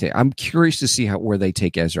this. I think I'm curious to see where they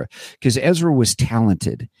take Ezra, because Ezra was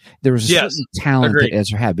talented. There was a certain talent that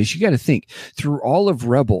Ezra had, but you got to think through all of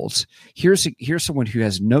Rebels. Here's someone who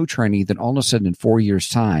has no training, then all of a sudden in 4 years'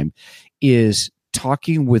 time is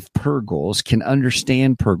talking with Purgles, can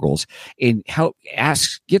understand Purgles, and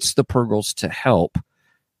gets the Purgles to help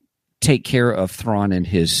take care of Thrawn and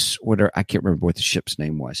his whatever. I can't remember what the ship's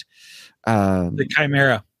name was. The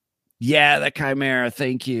Chimera. Yeah, the Chimera.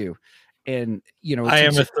 Thank you. And I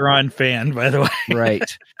am a Thrawn fan, by the way.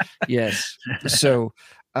 Right. Yes. So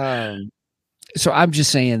I'm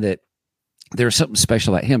just saying that there's something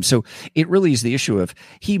special about him. So it really is the issue of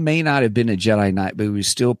he may not have been a Jedi Knight, but he was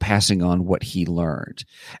still passing on what he learned.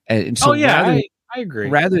 And so I agree.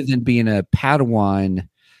 Rather than being a Padawan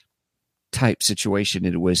type situation,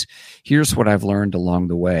 it was, here's what I've learned along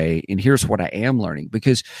the way, and here's what I am learning.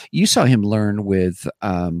 Because you saw him learn with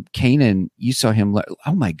Kanan. You saw him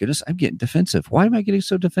oh my goodness, I'm getting defensive. Why am I getting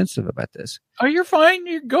so defensive about this? Oh, you're fine.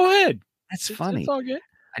 You go ahead. That's funny. It's all good.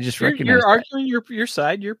 I just recognize you're arguing your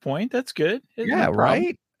side, your point. That's good. Yeah, no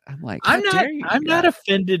right. I'm like, I'm not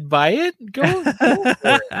offended by it. Go for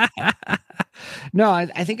it. No,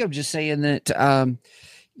 I think I'm just saying that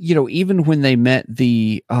even when they met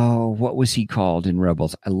what was he called in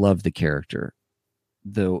Rebels? I love the character,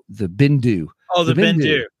 the Bendu. Oh, the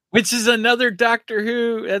Bendu, which is another Doctor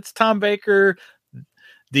Who. That's Tom Baker,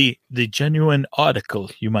 the genuine article,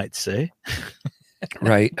 you might say.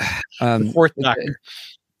 Right. The fourth Doctor.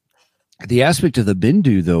 The aspect of the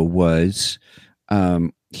Bendu, though, was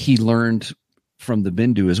he learned from the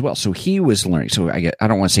Bendu as well. So he was learning. So I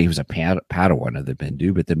don't want to say he was a Padawan of the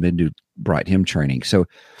Bendu, but the Bendu brought him training. So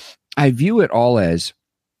I view it all as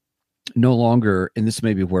no longer, and this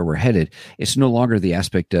may be where we're headed, it's no longer the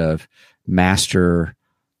aspect of master,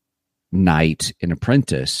 knight, and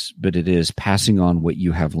apprentice, but it is passing on what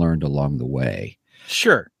you have learned along the way.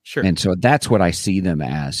 Sure. And so that's what I see them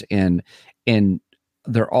as. And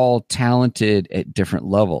they're all talented at different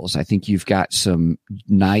levels. I think you've got some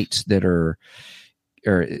knights that are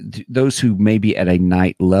those who may be at a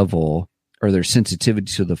knight level, or their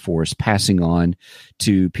sensitivity to the Force passing on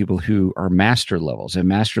to people who are master levels, and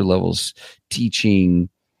master levels teaching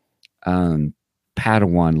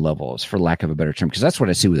Padawan levels, for lack of a better term, because that's what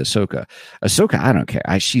I see with Ahsoka. Ahsoka, I don't care.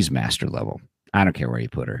 She's master level. I don't care where you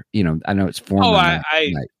put her. I know it's formal. I'm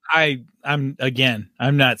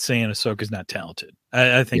not saying Ahsoka's not talented.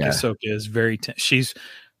 I think Ahsoka is she's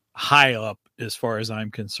high up as far as I'm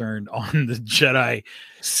concerned on the Jedi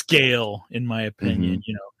scale, in my opinion.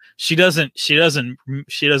 Mm-hmm. She doesn't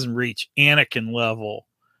reach Anakin level,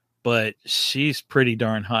 but she's pretty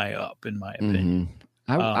darn high up, in my opinion.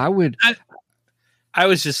 Mm-hmm. I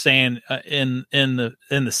was just saying in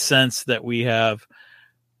the sense that we have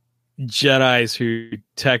Jedis who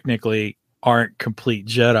technically aren't complete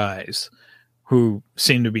Jedis who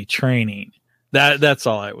seem to be training. That's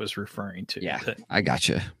all I was referring to. Yeah, I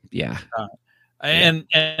gotcha. Yeah. And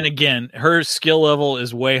again, her skill level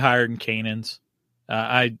is way higher than Kanan's.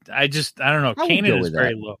 I don't know. Kanan is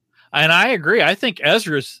very low. And I agree. I think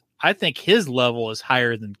his level is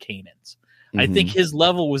higher than Kanan's. Mm-hmm. I think his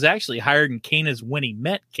level was actually higher than Kanan's when he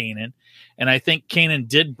met Kanan. And I think Kanan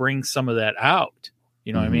did bring some of that out.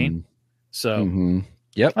 You know what I mean? So,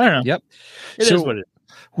 Yep. I don't know. Yep. It is what it is.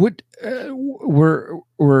 What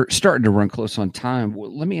we're starting to run close on time.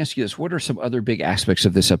 Well, let me ask you this: what are some other big aspects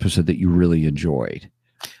of this episode that you really enjoyed?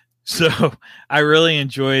 So I really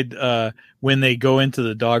enjoyed when they go into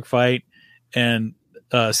the dogfight and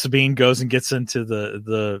Sabine goes and gets into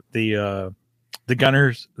the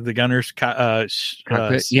gunner's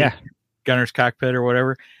Cockpit? gunner's cockpit or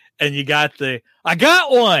whatever, and you got I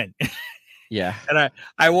got one. Yeah, and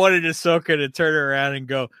I wanted Ahsoka to turn around and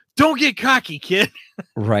go, "Don't get cocky, kid."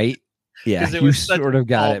 Right. Yeah, It you was such sort a of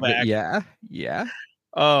got it, but callback. yeah.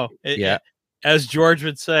 Oh, as George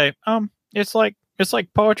would say, it's like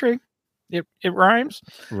poetry. It rhymes.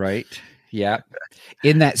 Right. Yeah.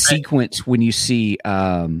 In that sequence, when you see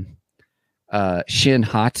Shin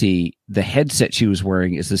Hati, the headset she was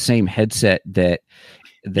wearing is the same headset that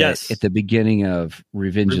Yes. at the beginning of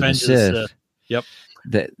Revenge of the Sith. Yep.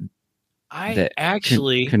 That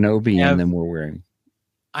actually Kenobi and them were wearing.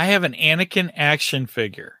 I have an Anakin action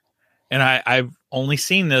figure, and I've only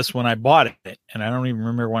seen this when I bought it, and I don't even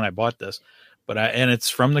remember when I bought this, and it's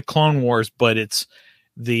from the Clone Wars, but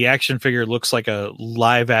the action figure looks like a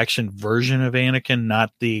live action version of Anakin,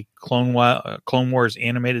 not the Clone Wars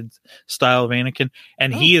animated style of Anakin,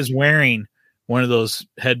 and he is wearing one of those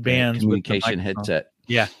headbands, communication headset.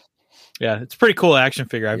 Yeah, it's a pretty cool action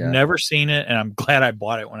figure. I've never seen it, and I'm glad I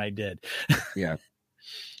bought it when I did. Yeah.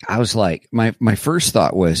 I was like, my first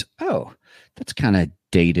thought was, oh, that's kind of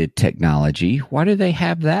dated technology. Why do they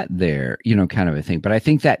have that there? Kind of a thing. But I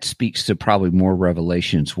think that speaks to probably more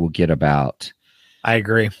revelations we'll get about. I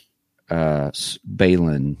agree.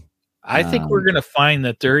 Balen. I think we're going to find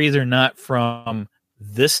that they're either not from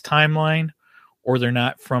this timeline or they're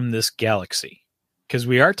not from this galaxy, because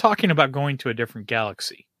we are talking about going to a different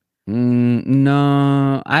galaxy.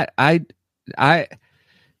 No,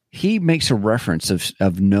 he makes a reference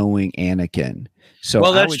of knowing Anakin.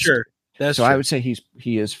 So that's true. I would say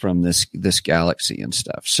he is from this galaxy and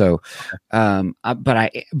stuff. So, but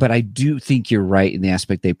I do think you're right in the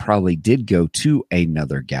aspect they probably did go to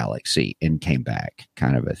another galaxy and came back,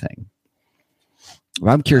 kind of a thing.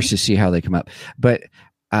 Well, I'm curious to see how they come up. But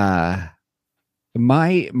my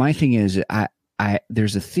thing is,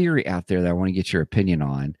 there's a theory out there that I want to get your opinion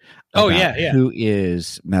on. Who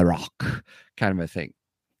is Marok, kind of a thing.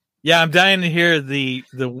 Yeah, I'm dying to hear the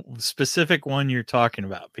specific one you're talking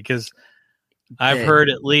about, because I've heard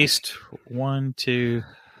at least 1, 2,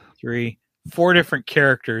 3, 4 different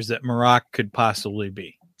characters that Marok could possibly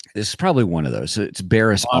be. This is probably one of those. It's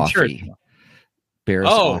Barriss Offee.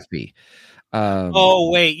 Barriss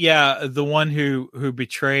Offee. Wait, yeah, the one who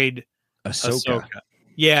betrayed Ahsoka.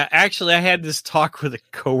 Yeah, actually, I had this talk with a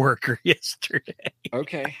coworker yesterday.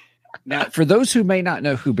 Okay. Now, for those who may not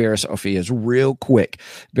know who Barriss Offee is, real quick,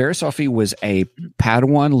 Barriss Offee was a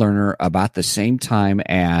Padawan learner about the same time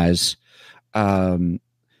as Ahsoka.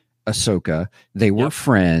 They were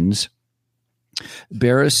friends.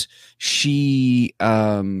 Barriss, she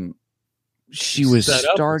was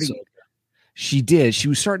starting. She did. She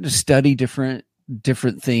was starting to study different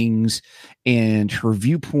things, and her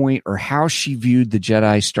viewpoint or how she viewed the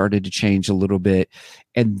Jedi started to change a little bit,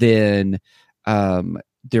 and then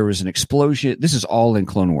there was an explosion. This is all in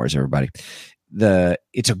Clone Wars, everybody.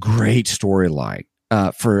 It's a great storyline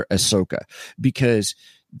for Ahsoka, because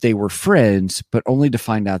they were friends, but only to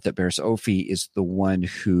find out that Barriss Offee is the one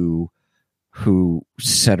who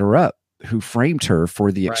set her up, who framed her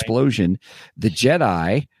for the explosion. The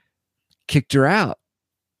Jedi kicked her out.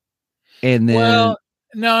 And then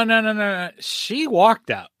no. She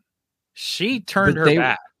walked out. She turned her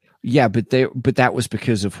back. Yeah, but that was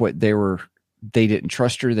because of what they didn't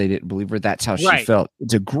trust her. They didn't believe her. That's how she felt.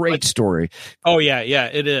 It's a great story. Oh yeah,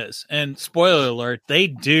 it is. And spoiler alert, they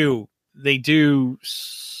do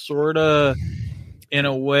sort of, in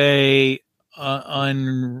a way,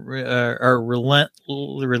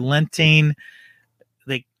 relenting.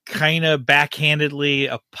 They kind of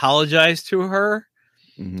backhandedly apologize to her.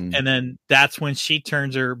 Mm-hmm. And then that's when she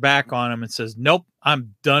turns her back on him and says, nope,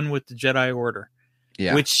 I'm done with the Jedi Order.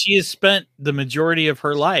 Yeah. Which she has spent the majority of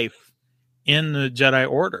her life in the Jedi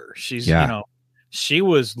Order. She's, she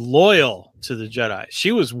was loyal to the Jedi.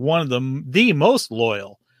 She was one of the most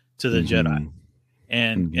loyal to the Jedi.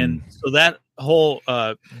 And so that whole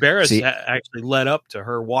Barriss actually led up to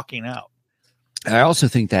her walking out. I also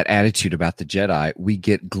think that attitude about the Jedi, we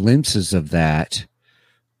get glimpses of that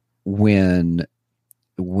when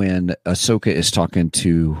Ahsoka is talking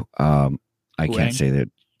to I can't say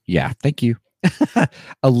that. Yeah, thank you.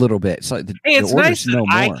 A little bit. It's like it's nice that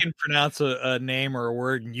I can pronounce a name or a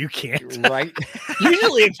word and you can't. Right.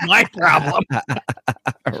 Usually it's my problem.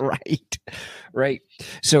 Right.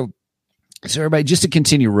 So So everybody, just to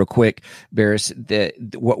continue real quick, Barris,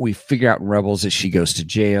 what we figure out in Rebels is she goes to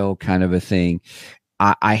jail, kind of a thing.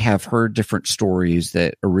 I have heard different stories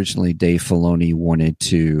that originally Dave Filoni wanted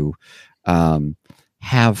to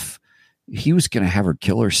he was going to have her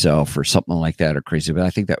kill herself or something like that or crazy, but I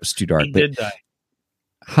think that was too dark. He did die.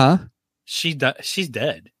 Huh? She's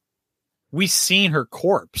dead. We've seen her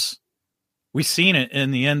corpse. We've seen it in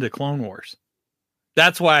the end of Clone Wars.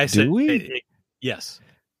 That's why I said, yes.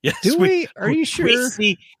 Yes. Do we? Are you sure?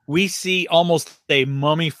 We see almost a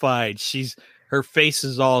mummified. Her face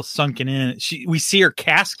is all sunken in. We see her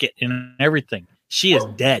casket and everything. She is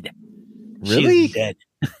dead. Really? She is dead.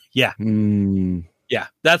 Yeah. Mm. Yeah.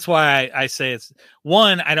 That's why I say it's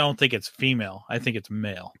one. I don't think it's female. I think it's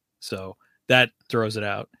male. So that throws it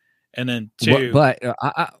out. And then two.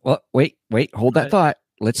 Well, wait. Hold that thought.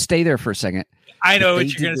 Let's stay there for a second. I know what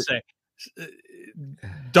you're going to say.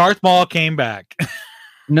 Darth Maul came back.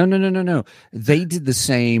 No. They did the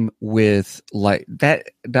same with like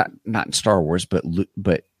that. Not in Star Wars,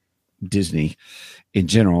 but Disney in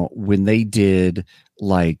general. When they did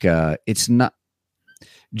like, it's not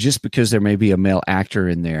just because there may be a male actor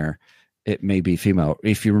in there, it may be female.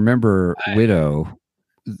 If you remember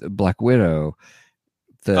Black Widow,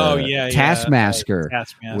 Taskmaster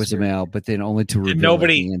was a male, but then only to reveal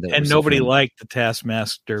nobody liked the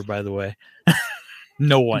Taskmaster. By the way.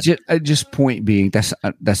 No one. Just point being, that's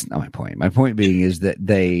not my point. My point being is that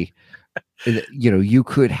they, you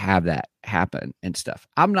could have that happen and stuff.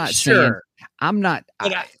 I'm not saying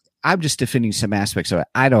I'm just defending some aspects of it.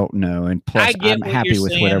 I don't know, and plus I'm happy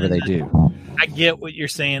with whatever they do. I get what you're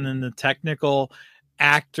saying in the technical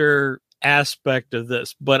actor aspect of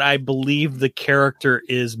this, but I believe the character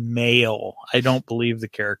is male. I don't believe the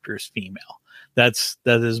character is female. That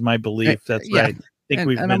is my belief. That's right. I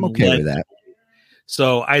think I'm okay with that.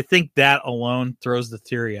 So I think that alone throws the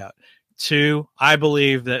theory out. Two, I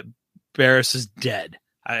believe that Barris is dead.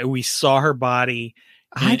 We saw her body.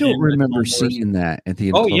 I don't remember seeing that at the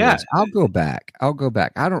end. I'll go back.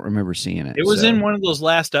 I don't remember seeing it. It was in one of those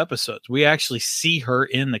last episodes. We actually see her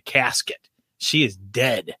in the casket. She is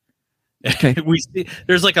dead. Okay. We see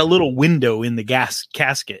there's like a little window in the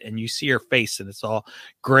casket, and you see her face, and it's all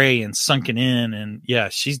gray and sunken in. And yeah,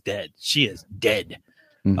 she's dead. She is dead.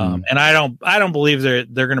 Mm-hmm. And I don't believe they're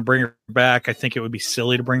going to bring her back. I think it would be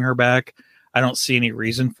silly to bring her back. I don't see any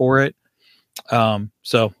reason for it. I don't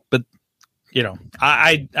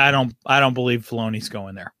believe Filoni's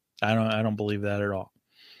going there. I don't believe that at all.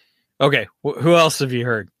 Okay. Who else have you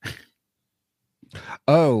heard?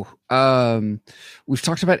 We've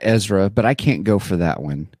talked about Ezra, but I can't go for that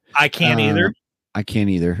one. I can't either.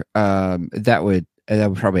 That would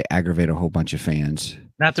probably aggravate a whole bunch of fans.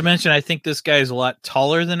 Not to mention, I think this guy is a lot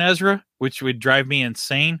taller than Ezra, which would drive me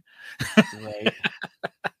insane. Right.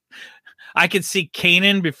 I could see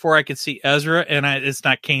Kanan before I could see Ezra, and it's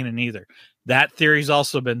not Kanan either. That theory's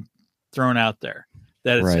also been thrown out there,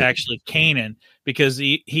 that it's actually Kanan, because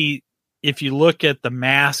he, if you look at the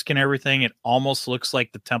mask and everything, it almost looks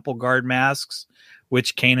like the Temple Guard masks,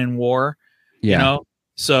 which Kanan wore. Yeah.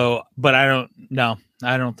 So, but I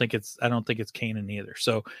don't think it's Kanan either.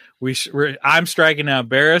 So I'm striking down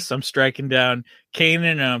Barris, I'm striking down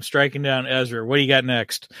Kanan, and I'm striking down Ezra. What do you got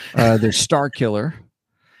next? There's Star Killer.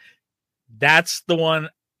 That's the one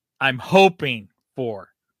I'm hoping for.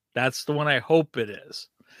 That's the one I hope it is.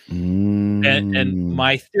 And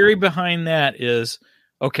my theory behind that is,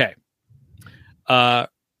 okay.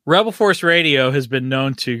 Rebel Force Radio has been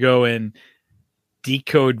known to go and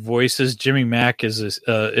decode voices. Jimmy Mack is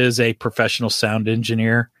a professional sound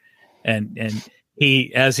engineer, and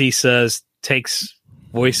he, as he says, takes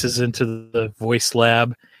voices into the voice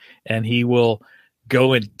lab, and he will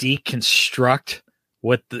go and deconstruct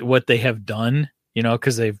what they have done,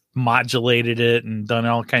 because they've modulated it and done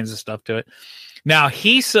all kinds of stuff to it. Now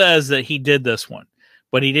he says that he did this one,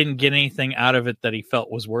 but he didn't get anything out of it that he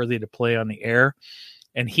felt was worthy to play on the air.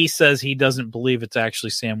 And he says he doesn't believe it's actually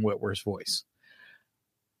Sam Witwer's voice.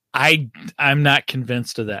 I'm not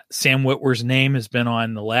convinced of that. Sam Witwer's name has been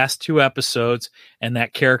on the last 2 episodes, and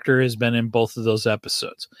that character has been in both of those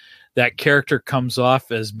episodes. That character comes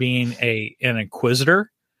off as being an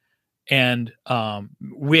inquisitor, and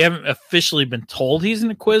we haven't officially been told he's an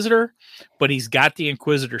inquisitor, but he's got the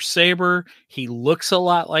inquisitor saber. He looks a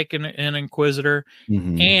lot like an inquisitor.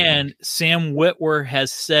 Mm-hmm. And Sam Witwer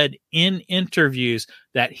has said in interviews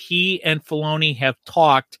that he and Filoni have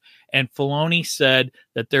talked, and Filoni said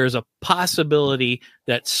that there's a possibility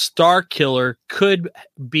that Star Killer could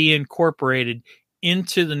be incorporated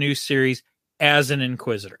into the new series as an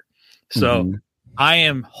inquisitor. So I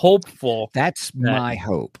am hopeful. That's my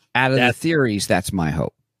hope. Out of the theories, that's my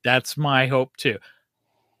hope. That's my hope too.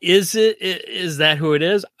 Is that who it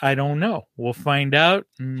is? I don't know. We'll find out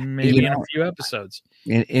maybe in a few episodes.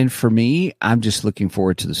 And for me, I'm just looking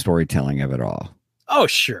forward to the storytelling of it all. Oh,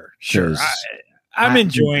 sure. I'm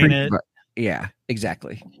enjoying it. Yeah,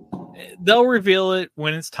 exactly. They'll reveal it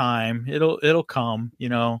when it's time. It'll come,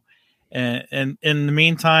 and in the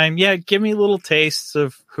meantime, give me little tastes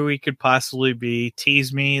of who he could possibly be.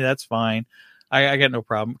 Tease me. That's fine. I got no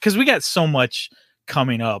problem because we got so much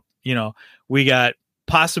coming up. We got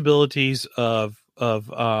possibilities of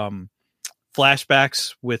flashbacks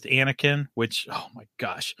with Anakin, which, oh my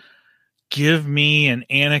gosh, give me an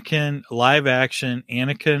Anakin live action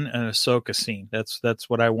Anakin and Ahsoka scene. That's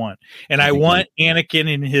what I want. And I want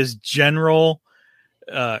Anakin in his general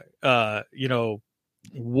Clone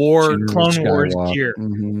Wars gear.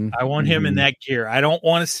 Mm-hmm. I want him in that gear. I don't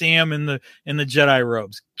want to see him in the Jedi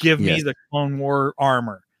robes. Give me the Clone War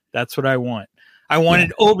armor. That's what I want. I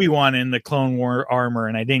wanted Obi-Wan in the Clone War armor,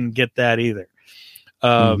 and I didn't get that either.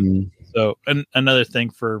 So another thing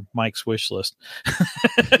for Mike's wish list.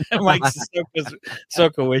 Mike's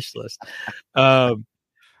Ahsoka wish list.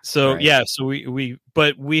 So we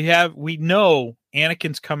know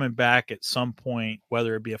Anakin's coming back at some point,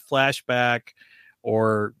 whether it be a flashback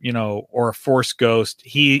or a Force ghost.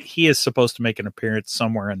 He is supposed to make an appearance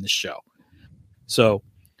somewhere in the show. So,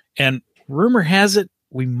 and rumor has it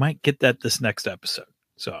we might get that this next episode.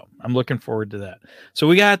 So I'm looking forward to that. So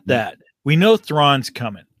we got that. We know Thrawn's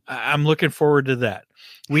coming. I'm looking forward to that.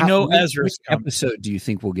 We know Ezra's coming. Episode do you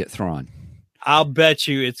think we'll get Thrawn? I'll bet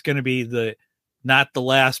you it's going to be not the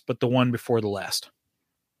last, but the one before the last.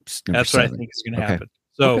 That's 7. What I think is going to happen.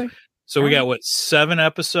 So we got 7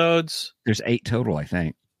 episodes? There's 8 total, I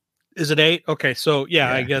think. Is it 8? Okay. So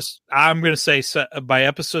I guess I'm going to say by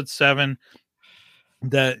episode 7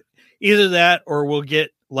 that either that or we'll get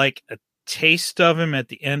like a taste of him at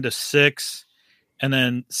the end of 6, and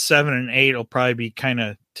then 7 and 8 will probably be kind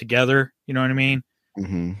of together. You know what I mean?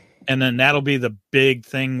 Mm-hmm. And then that'll be the big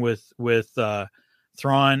thing with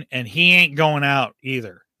Thrawn, and he ain't going out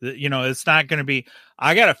either. It's not going to be.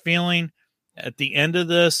 I got a feeling at the end of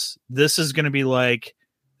this is going to be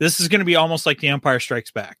almost like The Empire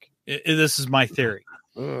Strikes Back. This is my theory.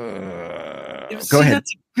 Go ahead.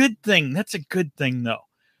 That's a good thing. That's a good thing, though,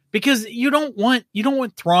 because you don't want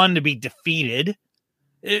Thrawn to be defeated.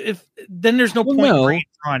 If then there's no point bringing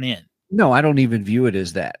Thrawn in. No, I don't even view it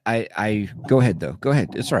as that. I go ahead though. Go ahead.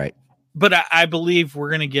 It's all right. But I believe we're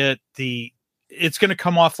going to get it's going to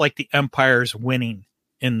come off like the Empire's winning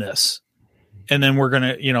in this. And then we're going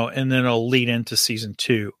to, and then it'll lead into season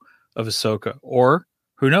 2 of Ahsoka, or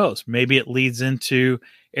who knows, maybe it leads into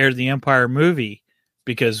Heir to the Empire movie,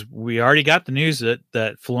 because we already got the news that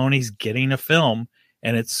Filoni's getting a film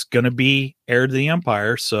and it's going to be Heir to the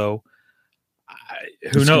Empire. So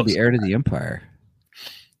who knows? The Heir to the Empire.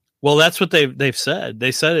 Well, that's what they've said.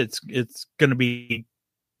 They said it's going to be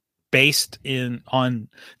based on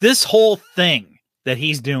this whole thing that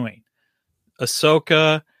he's doing.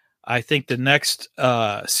 Ahsoka, I think the next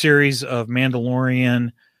series of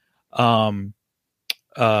Mandalorian, and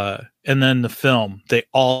then the film, they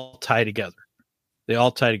all tie together.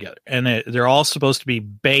 And they're all supposed to be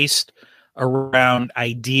based around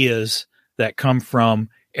ideas that come from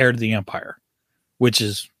Heir to the Empire, which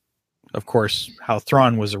is, of course, how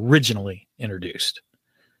Thrawn was originally introduced.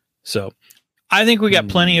 So I think we got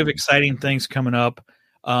plenty of exciting things coming up.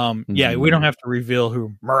 We don't have to reveal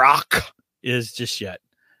who Marok is just yet.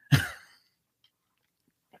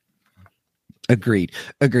 Agreed.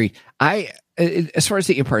 As far as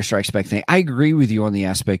the Empire Strikes Back thing, I agree with you on the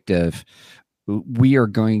aspect of we're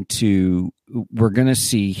going to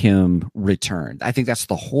see him return. I think that's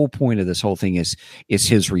the whole point of this whole thing is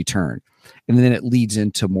his return. And then it leads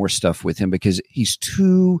into more stuff with him because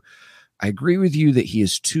I agree with you that he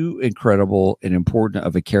is too incredible and important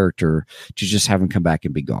of a character to just have him come back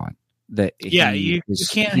and be gone. You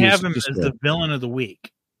can't have him as the villain of the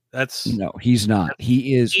week. No, he's not.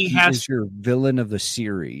 He is your villain of the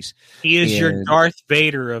series. He is your Darth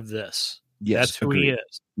Vader of this. Yes, that's who he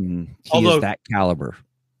is. Mm-hmm. He is that caliber.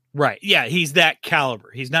 Right. Yeah, he's that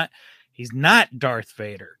caliber. He's not Darth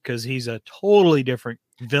Vader because he's a totally different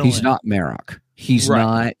villain. He's not Marok. He's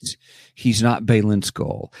not Balen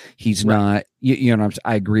Skol. He's not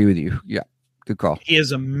I agree with you. Yeah. Good call. He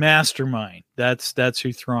is a mastermind. That's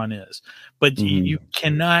who Thrawn is. But you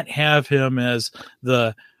cannot have him as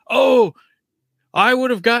I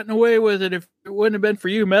would have gotten away with it if it wouldn't have been for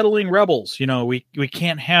you meddling rebels. We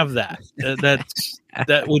can't have that.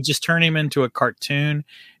 That would just turn him into a cartoon.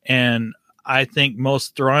 And I think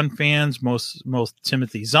most Thrawn fans, most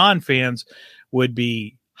Timothy Zahn fans would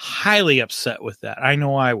be highly upset with that. I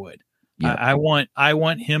know I would. Yep. I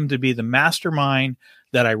want him to be the mastermind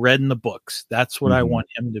that I read in the books. That's what I want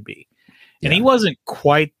him to be. And he wasn't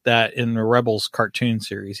quite that in the Rebels cartoon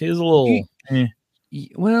series. He was a little.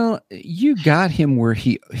 Well, you got him where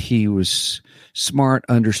he was smart,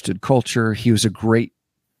 understood culture. He was a great,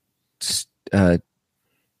 I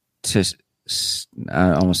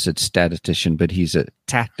almost said statistician, but he's a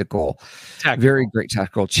tactical, very great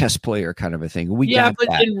tactical chess player kind of a thing. But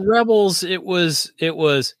that. In Rebels, it was,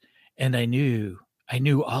 and I knew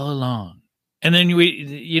all along. And then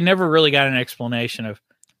you never really got an explanation of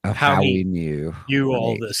how he knew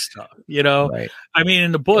all this stuff. Right. I mean,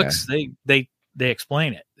 in the books, they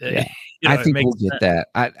explain it. I think we'll get that.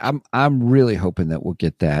 I'm really hoping that we'll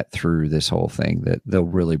get that through this whole thing, that they'll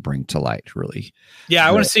really bring to light. Really,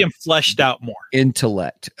 I want to see him fleshed out more.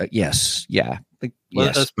 Intellect, yes, yeah.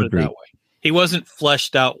 Let's put it that way. He wasn't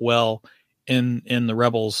fleshed out well in the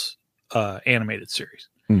Rebels animated series,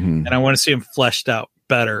 and I want to see him fleshed out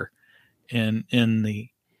better in the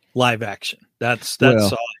live action. That's all I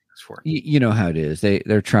ask for. You know how it is.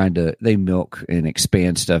 They're trying to milk and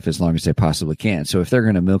expand stuff as long as they possibly can. So if they're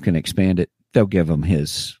going to milk and expand it, they'll give him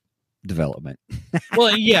his development.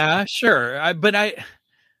 Well, yeah, sure. I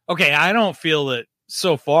don't feel that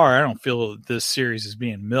so far. I don't feel that this series is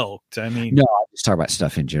being milked. I mean, no, I just talk about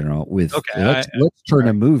stuff in general. Let's turn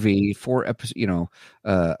a movie 4 episodes,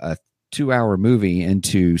 a 2-hour movie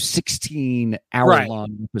into 16-hour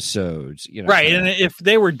long episodes. Right. And if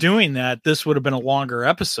they were doing that, this would have been a longer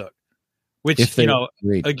episode, which,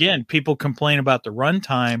 again, people complain about the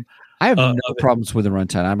runtime. I have no problems with the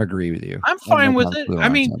runtime. I agree with you. I'm fine with it. I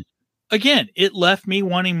mean, again, it left me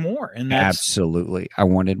wanting more. And absolutely. I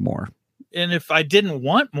wanted more. And if I didn't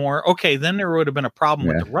want more, okay, then there would have been a problem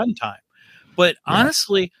with the runtime. But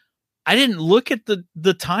honestly, I didn't look at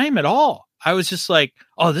the time at all. I was just like,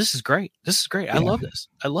 oh, this is great. This is great. I love this.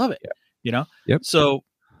 I love it. Yep. So,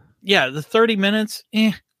 the 30 minutes,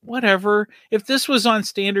 whatever. If this was on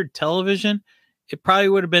standard television, it probably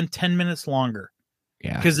would have been 10 minutes longer.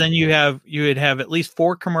 Yeah. Because then you would have at least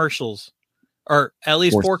 4 commercials, or at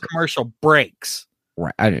least 4 commercial breaks.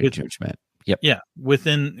 Right. I didn't judge that. Yep. Yeah.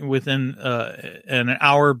 Within an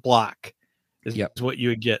hour block is what you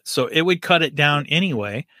would get. So it would cut it down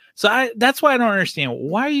anyway. So that's why I don't understand.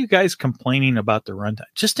 Why are you guys complaining about the runtime?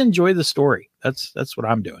 Just enjoy the story. That's what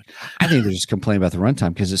I'm doing. I think they're just complaining about the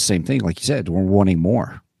runtime because it's the same thing. Like you said, we're wanting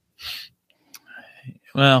more.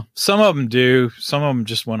 Well, some of them do. Some of them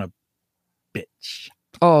just want to bitch.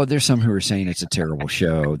 Oh, there's some who are saying it's a terrible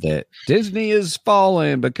show, that Disney is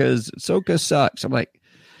falling because Ahsoka sucks. I'm like,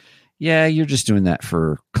 yeah, you're just doing that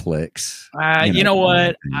for clicks. You know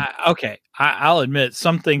what? I'll admit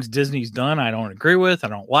some things Disney's done I don't agree with, I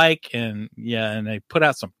don't like, and they put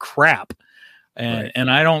out some crap, and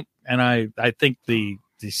I think the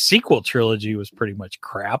sequel trilogy was pretty much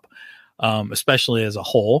crap, especially as a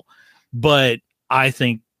whole. But I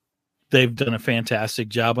think they've done a fantastic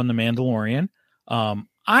job on The Mandalorian.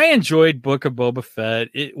 I enjoyed Book of Boba Fett.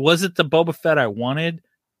 Was it the Boba Fett I wanted?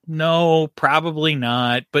 No, probably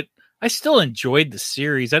not. But I still enjoyed the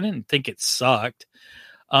series. I didn't think it sucked.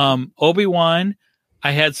 Obi-Wan,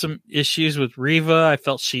 I had some issues with Reva. I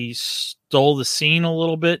felt she stole the scene a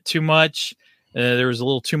little bit too much. There was a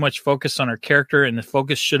little too much focus on her character, and the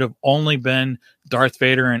focus should have only been Darth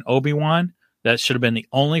Vader and Obi-Wan. That should have been the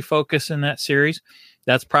only focus in that series.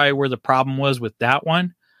 That's probably where the problem was with that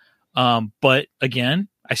one. But again,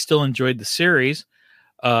 I still enjoyed the series.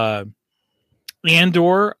 Andor,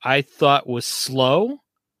 I thought was slow,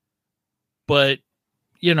 but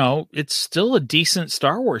it's still a decent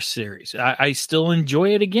Star Wars series. I still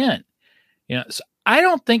enjoy it again. So I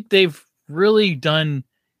don't think they've really done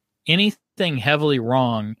anything heavily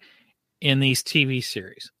wrong in these TV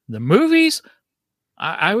series. The movies,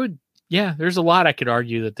 I would, there's a lot I could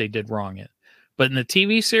argue that they did wrong in. But in the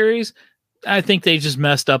TV series, I think they just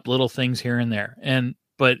messed up little things here and there.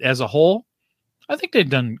 But as a whole, I think they've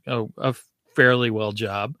done a fairly well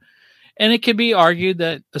job. And it could be argued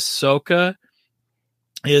that Ahsoka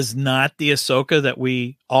is not the Ahsoka that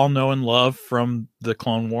we all know and love from the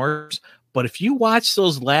Clone Wars. But if you watch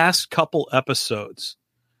those last couple episodes,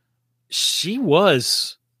 she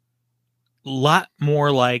was a lot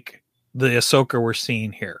more like the Ahsoka we're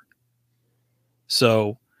seeing here.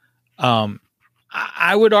 So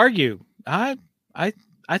I would argue, I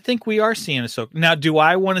think we are seeing Ahsoka. Now, do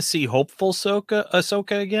I want to see hopeful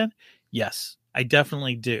Ahsoka again? Yes, I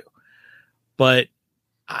definitely do. But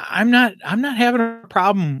I'm not having a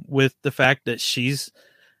problem with the fact that she's,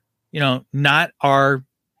 not our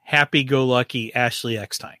happy-go-lucky Ashley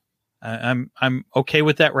Eckstein. I'm okay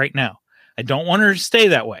with that right now. I don't want her to stay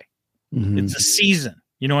that way. Mhm. It's a season.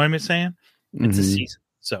 You know what I'm saying? It's a Mhm. season.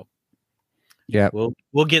 So Yeah.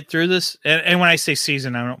 we'll get through this. And when I say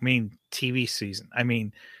season, I don't mean TV season. I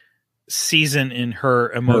mean season in her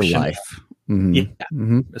Her emotional life. Mhm. Yeah.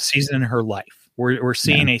 Mhm. A season in her life. We're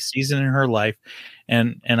seeing a season in her life,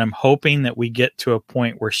 and I'm hoping that we get to a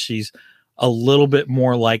point where she's a little bit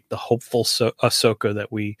more like the hopeful Ahsoka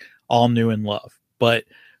that we all knew and love. But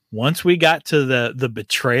once we got to the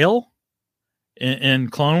betrayal in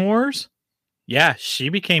Clone Wars, yeah, she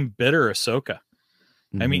became bitter Ahsoka.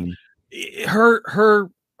 I mean, her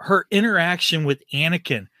interaction with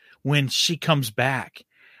Anakin when she comes back,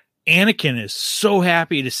 Anakin is so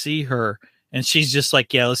happy to see her, and she's just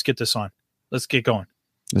like, yeah, let's get this on. Let's get going.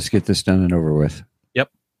 Let's get this done and over with.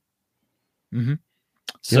 Yep. Mm-hmm.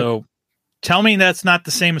 So tell me that's not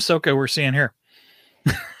the same Ahsoka we're seeing here.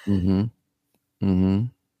 Mm-hmm. Mm-hmm.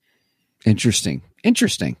 Interesting.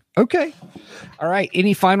 Okay. All right.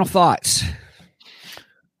 Any final thoughts?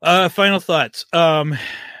 Final thoughts.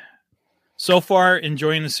 So far,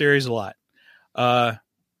 enjoying the series a lot.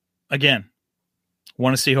 Again,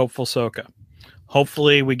 want to see Hopeful Ahsoka.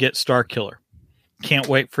 Hopefully we get Starkiller. Can't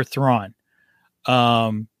wait for Thrawn.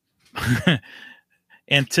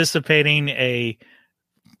 Anticipating a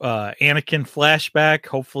Anakin flashback,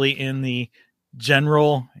 hopefully in the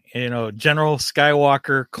General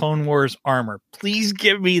Skywalker Clone Wars armor. Please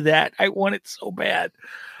give me that. I want it so bad.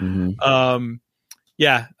 Mm-hmm.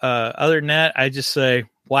 Other than that, I just say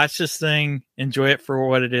watch this thing, enjoy it for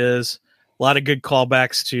what it is. A lot of good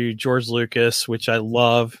callbacks to George Lucas, which I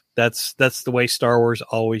love. That's the way Star Wars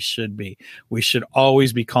always should be. We should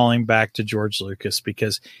always be calling back to George Lucas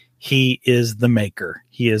because he is the maker.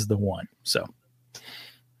 He is the one. So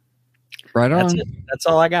right on. That's it. That's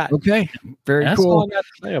all I got. Okay. Very That's cool. all I got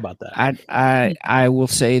to say about that. I will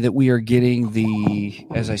say that we are getting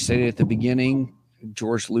as I stated at the beginning,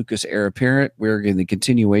 George Lucas heir apparent. We're getting the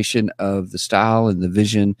continuation of the style and the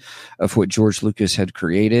vision of what George Lucas had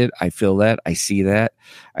created. I feel that. I see that.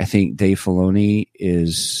 I think Dave Filoni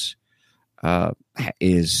is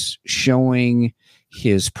showing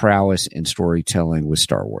his prowess in storytelling with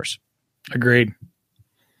Star Wars. Agreed.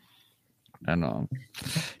 I know.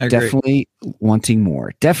 Agreed. Definitely wanting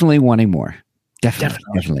more. Definitely.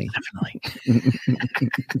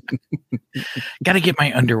 Got to get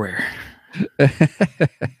my underwear.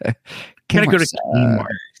 Gotta go to Kmart.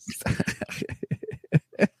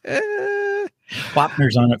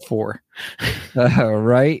 Wapner's on at 4.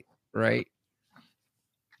 Right.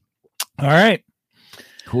 All right.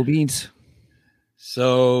 Cool beans.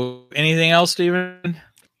 So, anything else, Steven?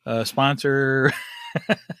 Sponsor?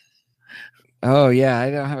 Oh yeah,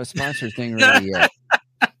 I don't have a sponsor thing ready yet.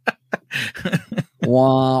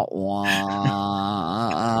 Wah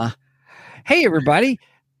wah. Hey everybody,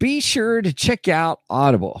 be sure to check out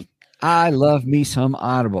Audible. I love me some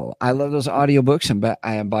Audible. I love those audiobooks, and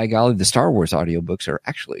by golly, the Star Wars audiobooks are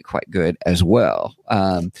actually quite good as well.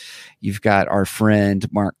 You've got our friend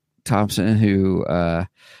Mark Thompson, who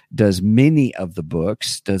does many of the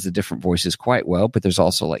books, does the different voices quite well, but there's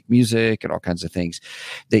also like music and all kinds of things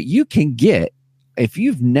that you can get. If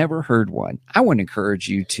you've never heard one, I want to encourage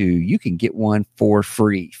you you can get one for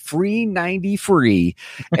free 90 free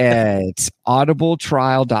at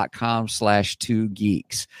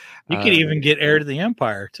audibletrial.com/2geeks. You could even get Heir to the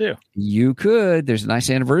Empire too. You could. There's a nice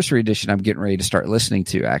anniversary edition I'm getting ready to start listening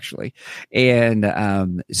to actually.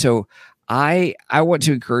 And so I want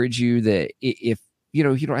to encourage you that if you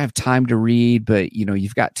don't have time to read, but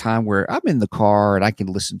you've got time where I'm in the car and I can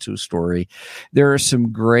listen to a story. There are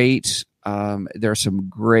some great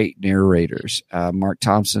narrators. Mark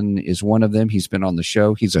Thompson is one of them. He's been on the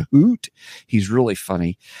show. He's a hoot. He's really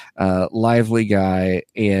funny, lively guy.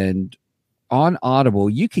 And on Audible,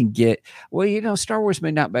 you can get, Star Wars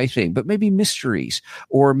may not be a thing, but maybe mysteries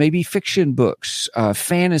or maybe fiction books,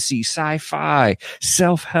 fantasy, sci-fi,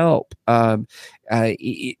 self-help.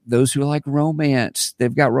 Those who like romance,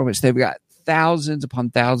 they've got romance. They've got thousands upon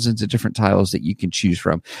thousands of different titles that you can choose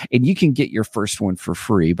from. And you can get your first one for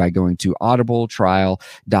free by going to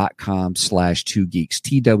audibletrial.com/2geeks,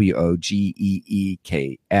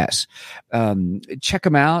 TWOGEEKS. Check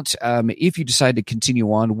them out. If you decide to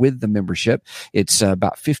continue on with the membership, it's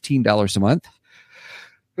about $15 a month.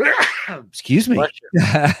 Excuse me.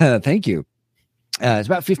 Thank you. It's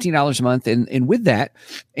about $15 a month. And with that,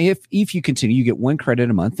 if you continue, you get 1 credit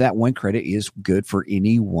a month. That 1 credit is good for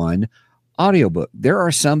any one audiobook. There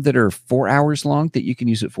are some that are 4 hours long that you can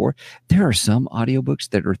use it for. There are some audiobooks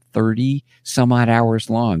that are 30 some odd hours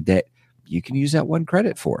long that you can use that 1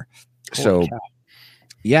 credit for. Holy cow.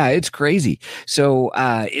 Yeah, it's crazy. So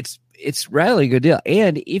it's really a good deal.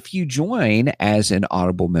 And if you join as an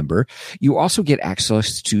Audible member, you also get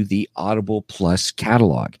access to the Audible Plus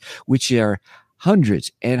catalog, which are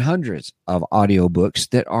hundreds and hundreds of audiobooks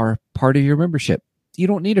that are part of your membership. You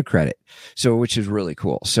don't need a credit. So, which is really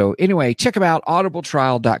cool. So anyway, check them out,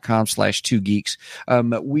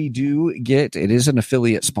 audibletrial.com/2geeks. We do get, it is an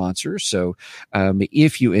affiliate sponsor. So,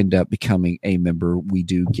 if you end up becoming a member, we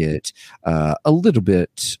do get, a little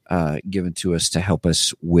bit, given to us to help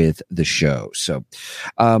us with the show. So,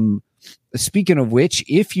 speaking of which,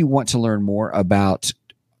 if you want to learn more about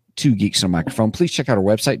Two Geeks on a Microphone, please check out our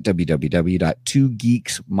website,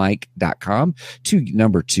 www.twogeeksmic.com.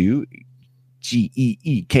 Number 2,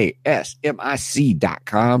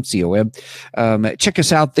 GEEKSMIC.com, COM. Check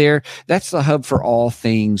us out there. That's the hub for all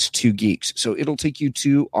things Two Geeks. So it'll take you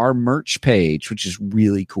to our merch page, which is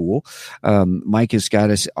really cool. Mike has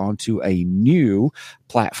got us onto a new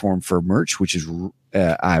platform for merch, which is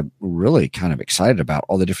I'm really kind of excited about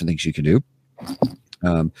all the different things you can do.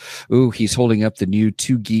 He's holding up the new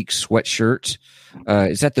Two Geeks sweatshirt.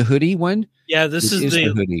 Is that the hoodie one? Yeah, this is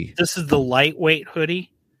the hoodie. This is the lightweight hoodie.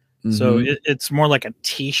 Mm-hmm. So it's more like a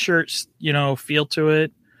t-shirt, feel to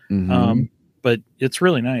it. Mm-hmm. But it's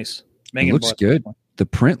really nice. Megan, it looks good. The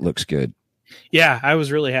print looks good. Yeah, I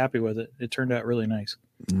was really happy with it. It turned out really nice.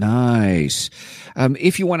 Nice.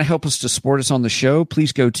 If you want to help us to support us on the show,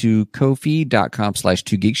 please go to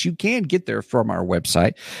ko-fi.com/2geeks. You can get there from our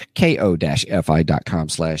website,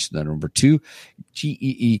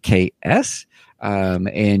 ko-fi.com/2geeks.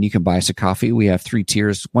 And you can buy us a coffee. We have 3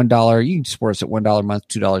 tiers, $1. You can support us at $1 a month,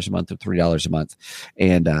 $2 a month, or $3 a month.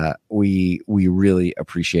 And we really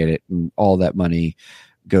appreciate it. And all that money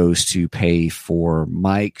goes to pay for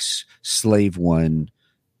Mike's Slave One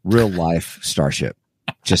real life starship.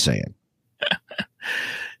 Just saying.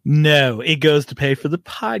 No, it goes to pay for the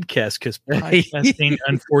podcast because podcasting,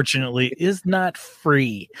 unfortunately, is not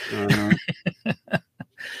free. Uh-huh.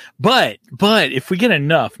 But if we get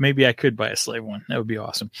enough, maybe I could buy a Slave One. That would be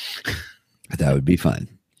awesome. That would be fun.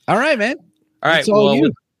 All right, man. All right.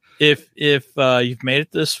 Well, if you've made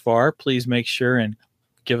it this far, please make sure and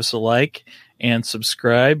give us a like and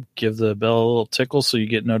subscribe. Give the bell a little tickle so you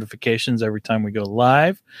get notifications every time we go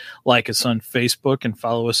live. Like us on Facebook and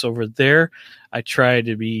follow us over there. I try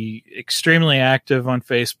to be extremely active on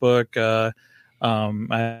Facebook.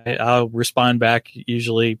 I'll respond back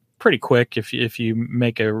usually pretty quick if you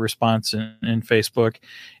make a response in Facebook,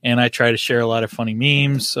 and I try to share a lot of funny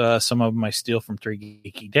memes. Some of them I steal from 3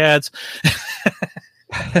 Geeky Dads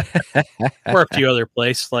or a few other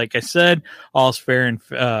places. Like I said, all's fair in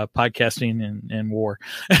podcasting and war.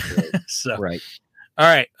 So right. All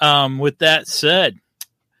right. With that said,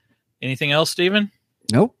 anything else, Steven?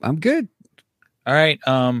 Nope, I'm good. All right.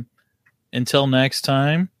 Until next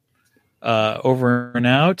time, over and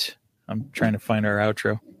out. I'm trying to find our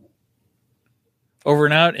outro. Over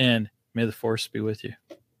and out, and may the force be with you.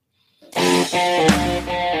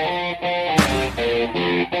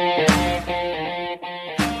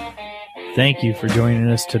 Thank you for joining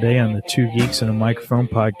us today on the Two Geeks and a Microphone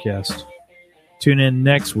podcast. Tune in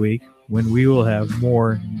next week when we will have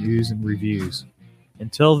more news and reviews.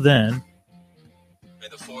 Until then, may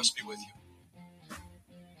the force be with you.